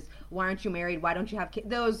 37 is, why aren't you married? Why don't you have kids?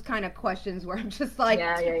 Those kind of questions where I'm just like,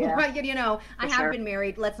 you know, I have been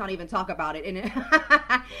married. Let's not even talk about it. And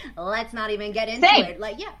let's not even get into it.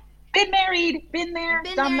 Like, been married, been there,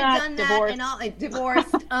 done that, divorced. And all,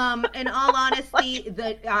 divorced. In all honesty,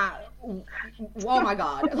 oh my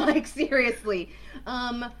God, like, seriously.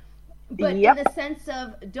 But in the sense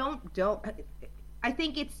of don't. I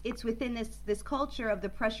think it's within this culture of the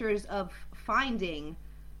pressures of finding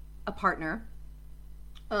a partner,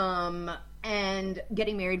 and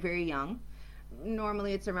getting married very young.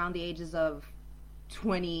 Normally, it's around the ages of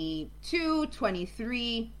 22,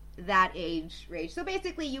 23. That age range. So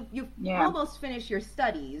basically you almost finish your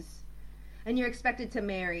studies and you're expected to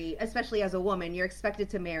marry, especially as a woman, you're expected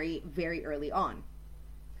to marry very early on.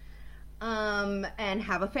 And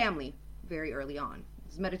have a family very early on.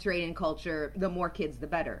 It's Mediterranean culture, the more kids the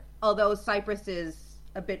better. Although Cyprus is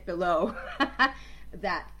a bit below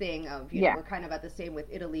that thing of, you know, we're kind of at the same with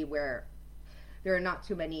Italy where there are not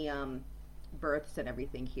too many births and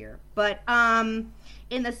everything here. But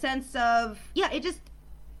in the sense of,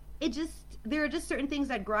 there are just certain things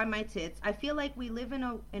that grind my tits. I feel like we live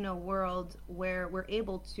in a world where we're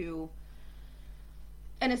able to,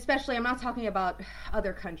 and especially, I'm not talking about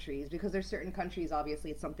other countries, because there's certain countries,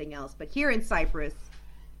 obviously it's something else, but here in Cyprus,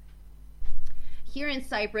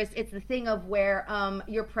 it's the thing of where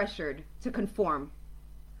you're pressured to conform.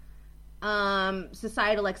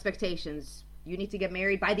 Societal expectations. You need to get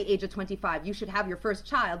married by the age of 25. You should have your first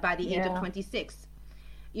child by the age of 26.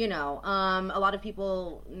 You know, a lot of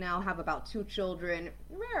people now have about 2 children.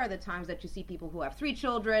 Rare are the times that you see people who have 3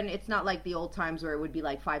 children. It's not like the old times where it would be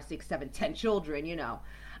like 5, 6, 7, 10 children, you know.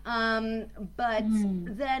 But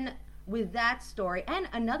then with that story, and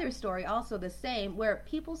another story also the same, where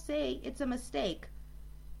people say it's a mistake.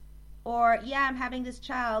 Or, I'm having this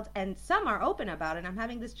child, and some are open about it, I'm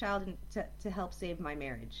having this child to help save my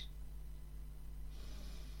marriage.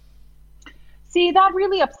 See, that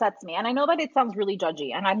really upsets me. And I know that it sounds really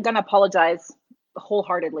judgy, and I'm going to apologize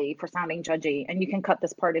wholeheartedly for sounding judgy. And you can cut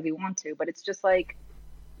this part if you want to, but it's just like,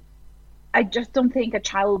 I just don't think a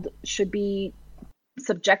child should be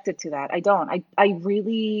subjected to that. I don't. I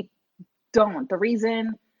really don't. The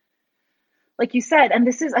reason, like you said, and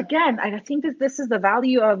this is, again, I think that this is the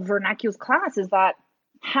value of Vernacule's class, is that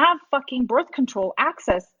have fucking birth control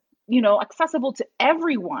accessible to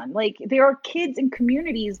everyone. Like, there are kids in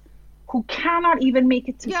communities who cannot even make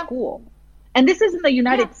it to school. And this is in the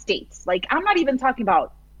United States. Like, I'm not even talking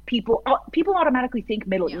about people automatically think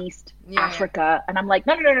Middle East, Africa. And I'm like,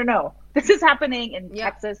 no. This is happening in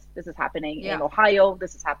Texas. This is happening in Ohio.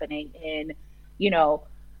 This is happening in,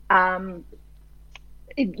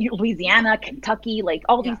 Louisiana, Kentucky, like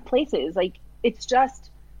all these places. Like, it's just,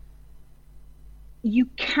 you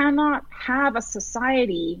cannot have a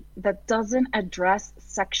society that doesn't address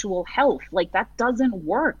sexual health. Like, that doesn't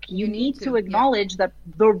work. You need to acknowledge that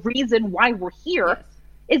the reason why we're here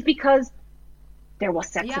is because there was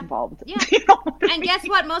sex involved. Yeah. You know and guess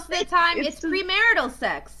what? Most of the time, it's premarital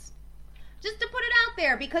sex. Just to put it out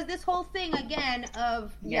there, because this whole thing again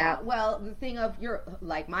of the thing of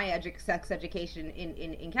like my sex education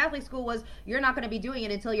in Catholic school was you're not going to be doing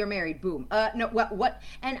it until you're married. Boom. No, what?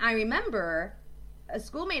 And I remember a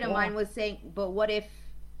schoolmate of mine was saying, but what if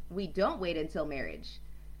we don't wait until marriage?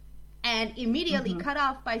 And immediately cut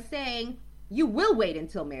off by saying, you will wait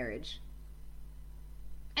until marriage.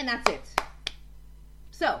 And that's it.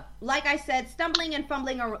 So, like I said, stumbling and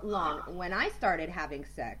fumbling along. When I started having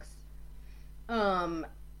sex, I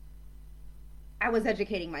was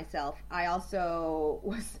educating myself. I also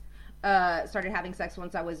was started having sex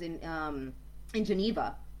once I was in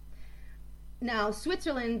Geneva. Now,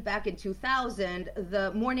 Switzerland, back in 2000,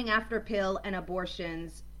 the morning after pill and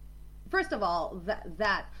abortions, first of all,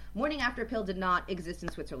 that morning after pill did not exist in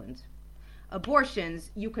Switzerland.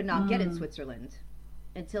 Abortions, you could not get in Switzerland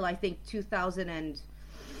until I think 2002-ish,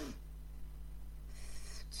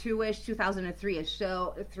 2003-ish,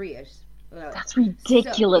 so 3-ish. That's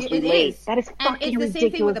ridiculously late. That is fucking ridiculously late. And it's the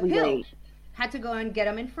same thing with the pill. Had to go and get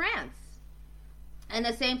them in France. And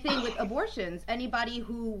the same thing with abortions. Anybody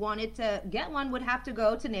who wanted to get one would have to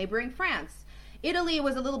go to neighboring France. Italy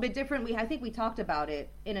was a little bit different. I think we talked about it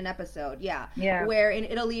in an episode. Yeah. Where in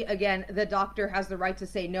Italy, again, the doctor has the right to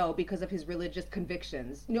say no because of his religious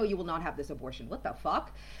convictions. No, you will not have this abortion. What the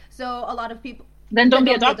fuck? So a lot of people... Then don't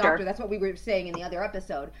be a doctor. That's what we were saying in the other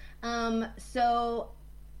episode. And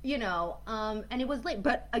it was late.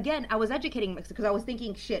 But again, I was educating myself because I was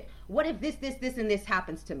thinking, shit, what if this, and this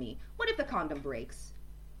happens to me? What if the condom breaks?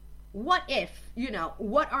 What if,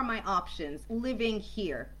 what are my options living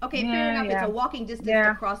here? Okay, fair enough. It's a walking distance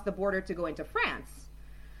across the border to go into France.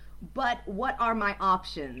 But what are my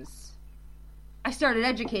options? I started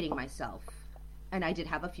educating myself. And I did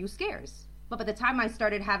have a few scares. But by the time I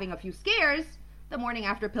started having a few scares, the morning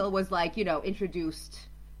after pill was introduced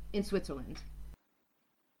in Switzerland.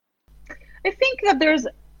 I think that there's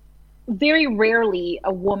very rarely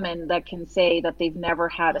a woman that can say that they've never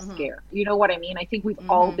had a scare. You know what I mean? I think we've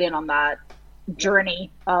all been on that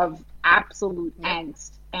journey of absolute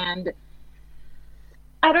angst. And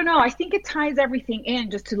I don't know, I think it ties everything in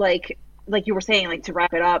just to like you were saying, to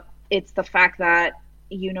wrap it up, it's the fact that,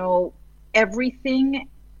 everything,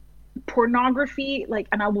 pornography,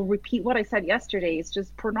 and I will repeat what I said yesterday, it's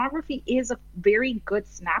just pornography is a very good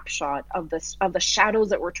snapshot of the shadows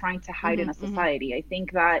that we're trying to hide in a society. I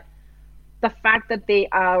think that the fact that they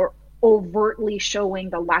are overtly showing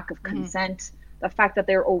the lack of consent, the fact that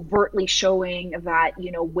they're overtly showing that,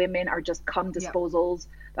 women are just cum disposals,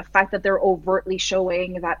 the fact that they're overtly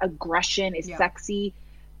showing that aggression is sexy.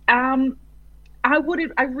 I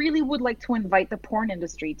really would like to invite the porn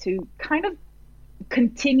industry to kind of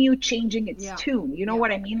continue changing its tune. You know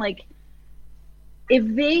what I mean?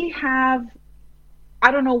 If they have,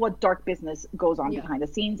 I don't know what dark business goes on behind the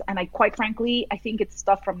scenes, and I quite frankly, I think it's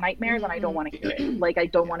stuff from nightmares, and I don't want to hear it. I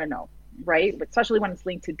don't want to know, right? But especially when it's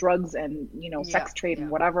linked to drugs and sex trade and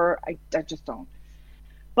whatever, I just don't.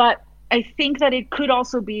 But I think that it could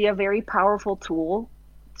also be a very powerful tool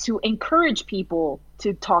to encourage people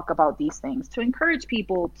to talk about these things, to encourage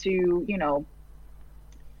people to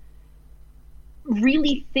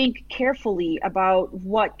really think carefully about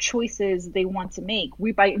what choices they want to make.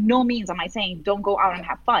 We, by no means am I saying don't go out and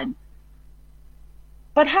have fun,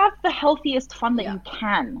 but have the healthiest fun that you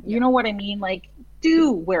can. You know what I mean?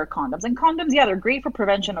 Do wear condoms. And condoms, they're great for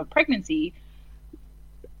prevention of pregnancy.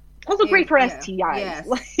 Also great for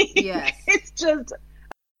STIs. Yes. It's just...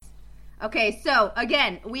 Okay, so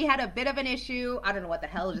again, we had a bit of an issue. I don't know what the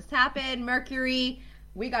hell just happened. Mercury...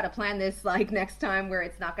 We got to plan this next time where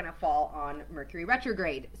it's not going to fall on Mercury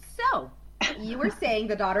Retrograde. So, you were saying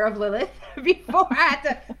the Daughter of Lilith before I had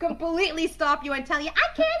to completely stop you and tell you, I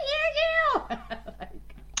can't hear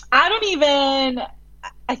you.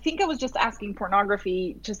 I think I was just asking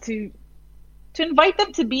pornography just to invite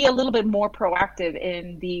them to be a little bit more proactive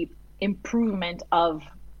in the improvement of,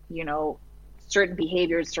 certain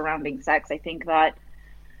behaviors surrounding sex. I think that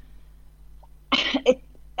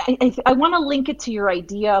I want to link it to your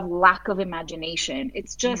idea of lack of imagination.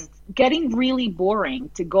 It's just getting really boring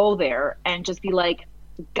to go there and just be like,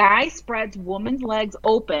 guy spreads woman's legs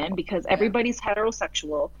open because everybody's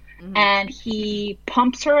heterosexual, and he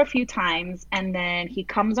pumps her a few times, and then he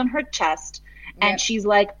comes on her chest, and she's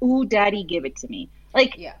like, ooh, daddy, give it to me.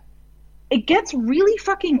 it gets really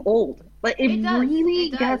fucking old. Like it does. really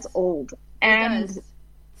It does. gets old. And It does.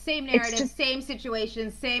 Same narrative, just- same situation,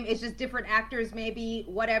 same. It's just different actors, maybe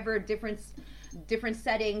whatever, different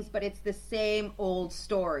settings, but it's the same old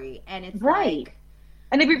story. And it's Right. like,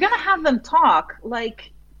 and if you're gonna have them talk,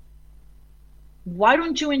 like, why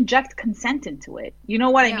don't you inject consent into it? You know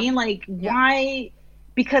what I Yeah. mean? Like, Yeah. why?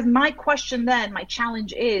 Because my question then, my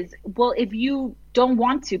challenge is, well, if you don't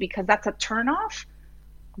want to because that's a turnoff,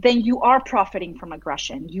 then you are profiting from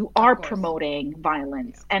aggression. You are course. promoting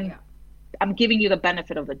violence. And yeah, I'm giving you the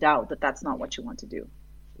benefit of the doubt that that's not what you want to do.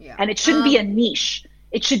 yeah. And it shouldn't be a niche.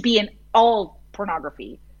 It should be in all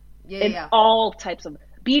pornography, in yeah. all types of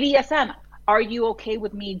BDSM. Are you okay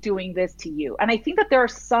with me doing this to you? And I think that there are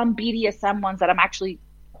some BDSM ones that I'm actually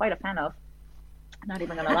quite a fan of. I'm not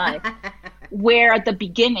even gonna lie. Where at the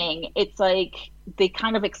beginning, it's like they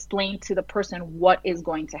kind of explain to the person what is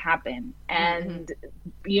going to happen. And,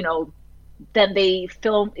 you know, then they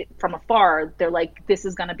film it from afar. They're like, this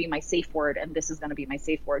is going to be my safe word. And this is going to be my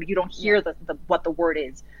safe word. You don't hear the what the word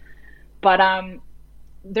is. But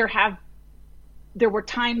there were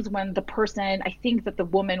times when the person, I think that the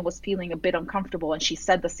woman was feeling a bit uncomfortable and she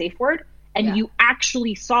said the safe word. And you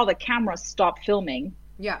actually saw the camera stop filming.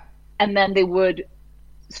 Yeah. And then they would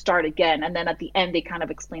start again. And then at the end, they kind of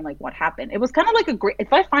explain like what happened. It was kind of like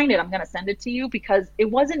if I find it, I'm going to send it to you, because it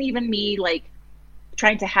wasn't even me like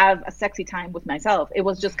trying to have a sexy time with myself. It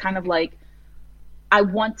was just kind of like, I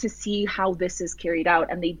want to see how this is carried out.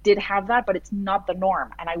 And they did have that, but it's not the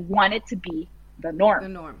norm. And I want it to be the norm. The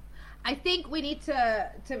norm. I think we need to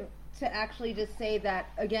actually just say that,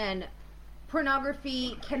 again,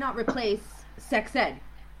 pornography cannot replace sex ed,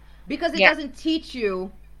 because it doesn't teach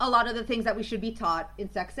you a lot of the things that we should be taught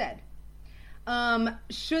in sex ed.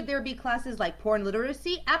 Should there be classes like porn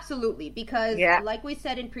literacy? Absolutely, because like we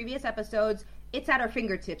said in previous episodes, it's at our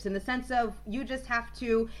fingertips, in the sense of you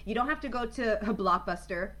don't have to go to a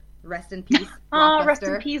Blockbuster. Rest in peace, Blockbuster. Rest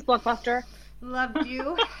in peace, Blockbuster. Loved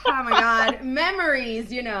you. Oh my God.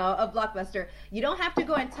 Memories, of Blockbuster. You don't have to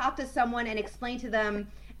go and talk to someone and explain to them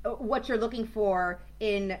what you're looking for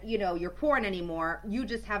in, your porn anymore. You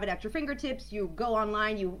just have it at your fingertips. You go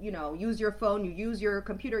online, you use your phone, you use your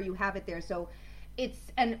computer, you have it there. So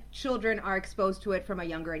and children are exposed to it from a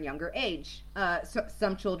younger and younger age. So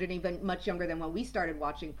some children even much younger than when we started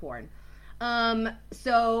watching porn.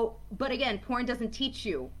 But again, porn doesn't teach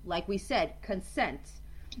you, like we said, consent.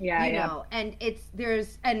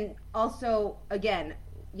 And also, again,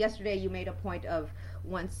 yesterday you made a point of,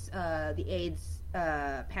 once the AIDS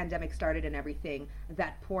pandemic started and everything,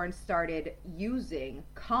 that porn started using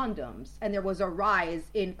condoms, and there was a rise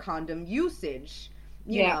in condom usage,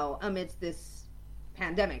 amidst this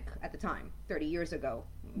pandemic at the time, 30 years ago,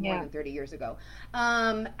 more than 30 years ago.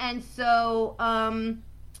 So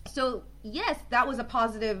yes, that was a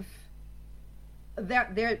positive.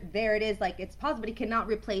 There it is. Like, it's positive, but it cannot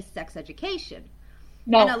replace sex education.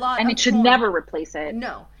 No, and it should never replace it.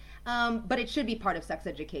 No, but it should be part of sex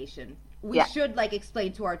education. We should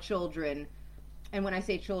explain to our children, and when I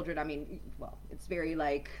say children, I mean, well, it's very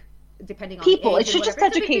depending on people. The age it should just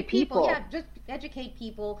educate people. Yeah, just educate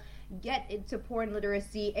people. Get into porn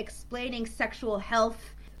literacy, explaining sexual health.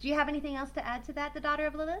 Do you have anything else to add to that, the Daughter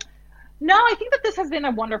of Lilith? No, I think that this has been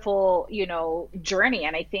a wonderful, journey,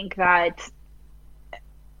 and I think that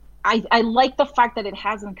I like the fact that it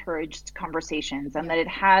has encouraged conversations and that it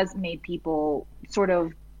has made people sort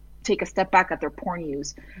of take a step back at their porn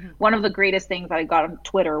use. Mm-hmm. One of the greatest things that I got on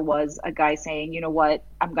Twitter was a guy saying, you know what,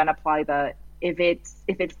 I'm going to apply the, if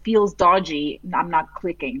it feels dodgy, I'm not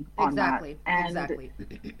clicking on that. And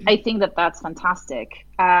I think that that's fantastic.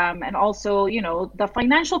 And also, the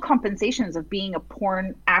financial compensations of being a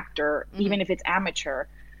porn actor, even if it's amateur,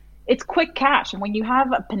 it's quick cash. And when you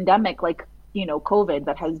have a pandemic like, COVID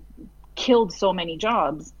that has killed so many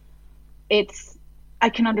jobs, I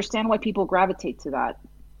can understand why people gravitate to that.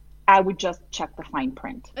 I would just check the fine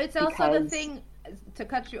print. It's also the thing, to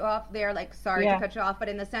cut you off there, sorry to cut you off, but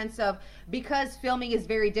in the sense of, because filming is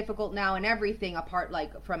very difficult now and everything, apart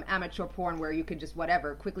from amateur porn where you can just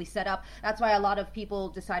quickly set up. That's why a lot of people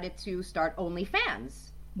decided to start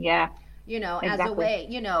OnlyFans. Yeah. Exactly. As a way,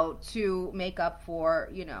 to make up for,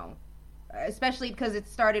 especially because it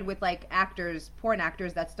started with porn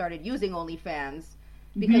actors that started using OnlyFans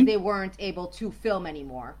because they weren't able to film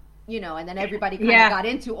anymore, and then everybody kind of got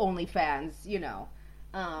into OnlyFans,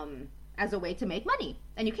 as a way to make money.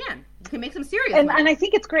 And you can make some serious money. And I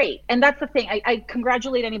think it's great. And that's the thing. I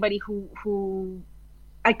congratulate anybody who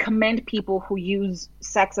I commend people who use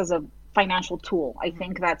sex as a financial tool. I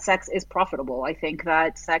think that sex is profitable. I think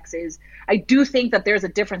that I do think that there's a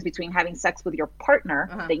difference between having sex with your partner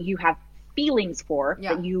that you have feelings for,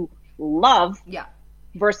 Yeah. that you love, Yeah.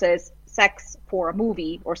 versus sex for a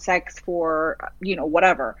movie or sex for,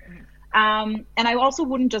 whatever. And I also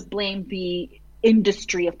wouldn't just blame the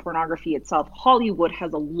industry of pornography itself. Hollywood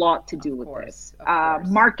has a lot to do with this. Of course.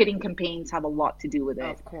 Marketing campaigns have a lot to do with it.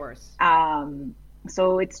 Of course.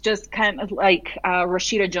 So it's just kind of like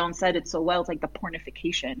Rashida Jones said it so well. It's like the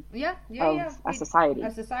pornification of a society.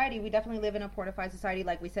 A society. We definitely live in a pornified society,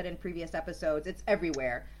 like we said in previous episodes. It's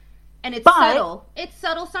everywhere. And it's subtle. It's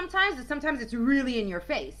subtle sometimes. And sometimes it's really in your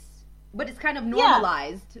face. But it's kind of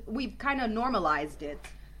normalized. Yeah. We've kind of normalized it.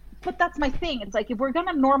 But that's my thing. It's like, if we're going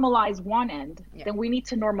to normalize one end, then we need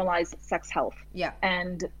to normalize sex health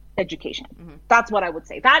and education. Mm-hmm. That's what I would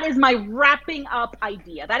say. That is my wrapping up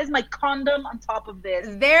idea. That is my condom on top of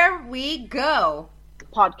this. There we go.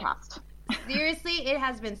 Podcast. Seriously, it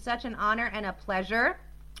has been such an honor and a pleasure.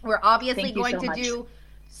 We're obviously going to do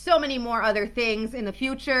so many more other things in the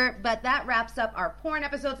future, but that wraps up our porn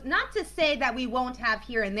episodes. Not to say that we won't have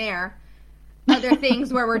here and there other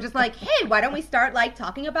things where we're just like, hey, why don't we start like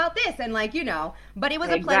talking about this, and like, but it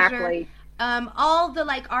was a pleasure. All the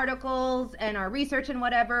like articles and our research and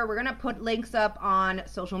whatever, we're gonna put links up on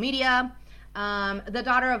social media. The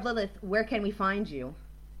Daughter of Lilith, where can we find you?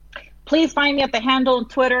 Please find me at the handle on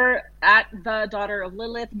Twitter at the Daughter of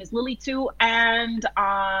Lilith, Ms. Lily2, and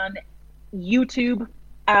on YouTube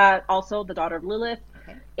also the Daughter of Lilith,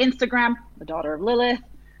 Instagram the Daughter of Lilith.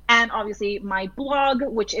 And obviously my blog,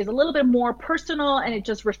 which is a little bit more personal, and it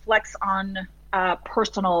just reflects on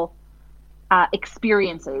personal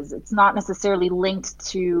experiences. It's not necessarily linked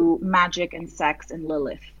to magic and sex and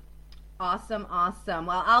Lilith. Awesome.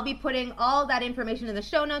 Well, I'll be putting all that information in the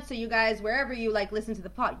show notes, so you guys, wherever you like listen to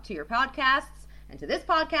to your podcasts and to this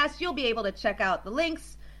podcast, you'll be able to check out the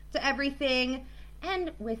links to everything.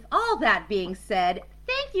 And with all that being said,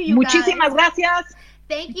 thank you guys. Muchísimas gracias.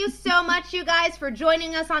 Thank you so much, you guys, for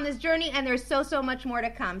joining us on this journey, and there's so much more to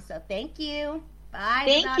come. So thank you. Bye.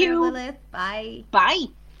 Thank you, Lilith. Bye. Bye.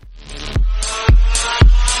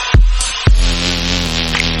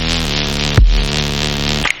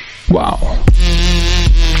 Wow.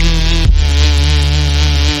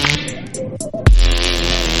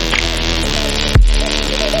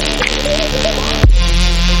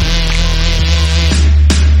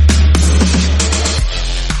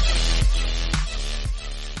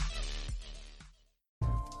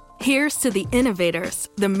 Here's to the innovators,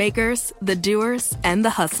 the makers, the doers, and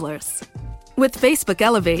the hustlers. With Facebook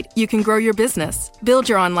Elevate, you can grow your business, build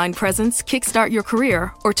your online presence, kickstart your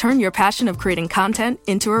career, or turn your passion of creating content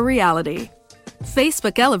into a reality.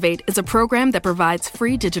 Facebook Elevate is a program that provides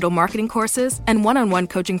free digital marketing courses and one-on-one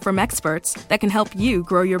coaching from experts that can help you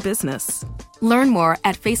grow your business. Learn more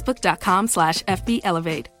at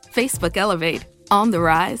facebook.com/FBElevate. Facebook Elevate. On the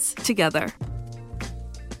rise together.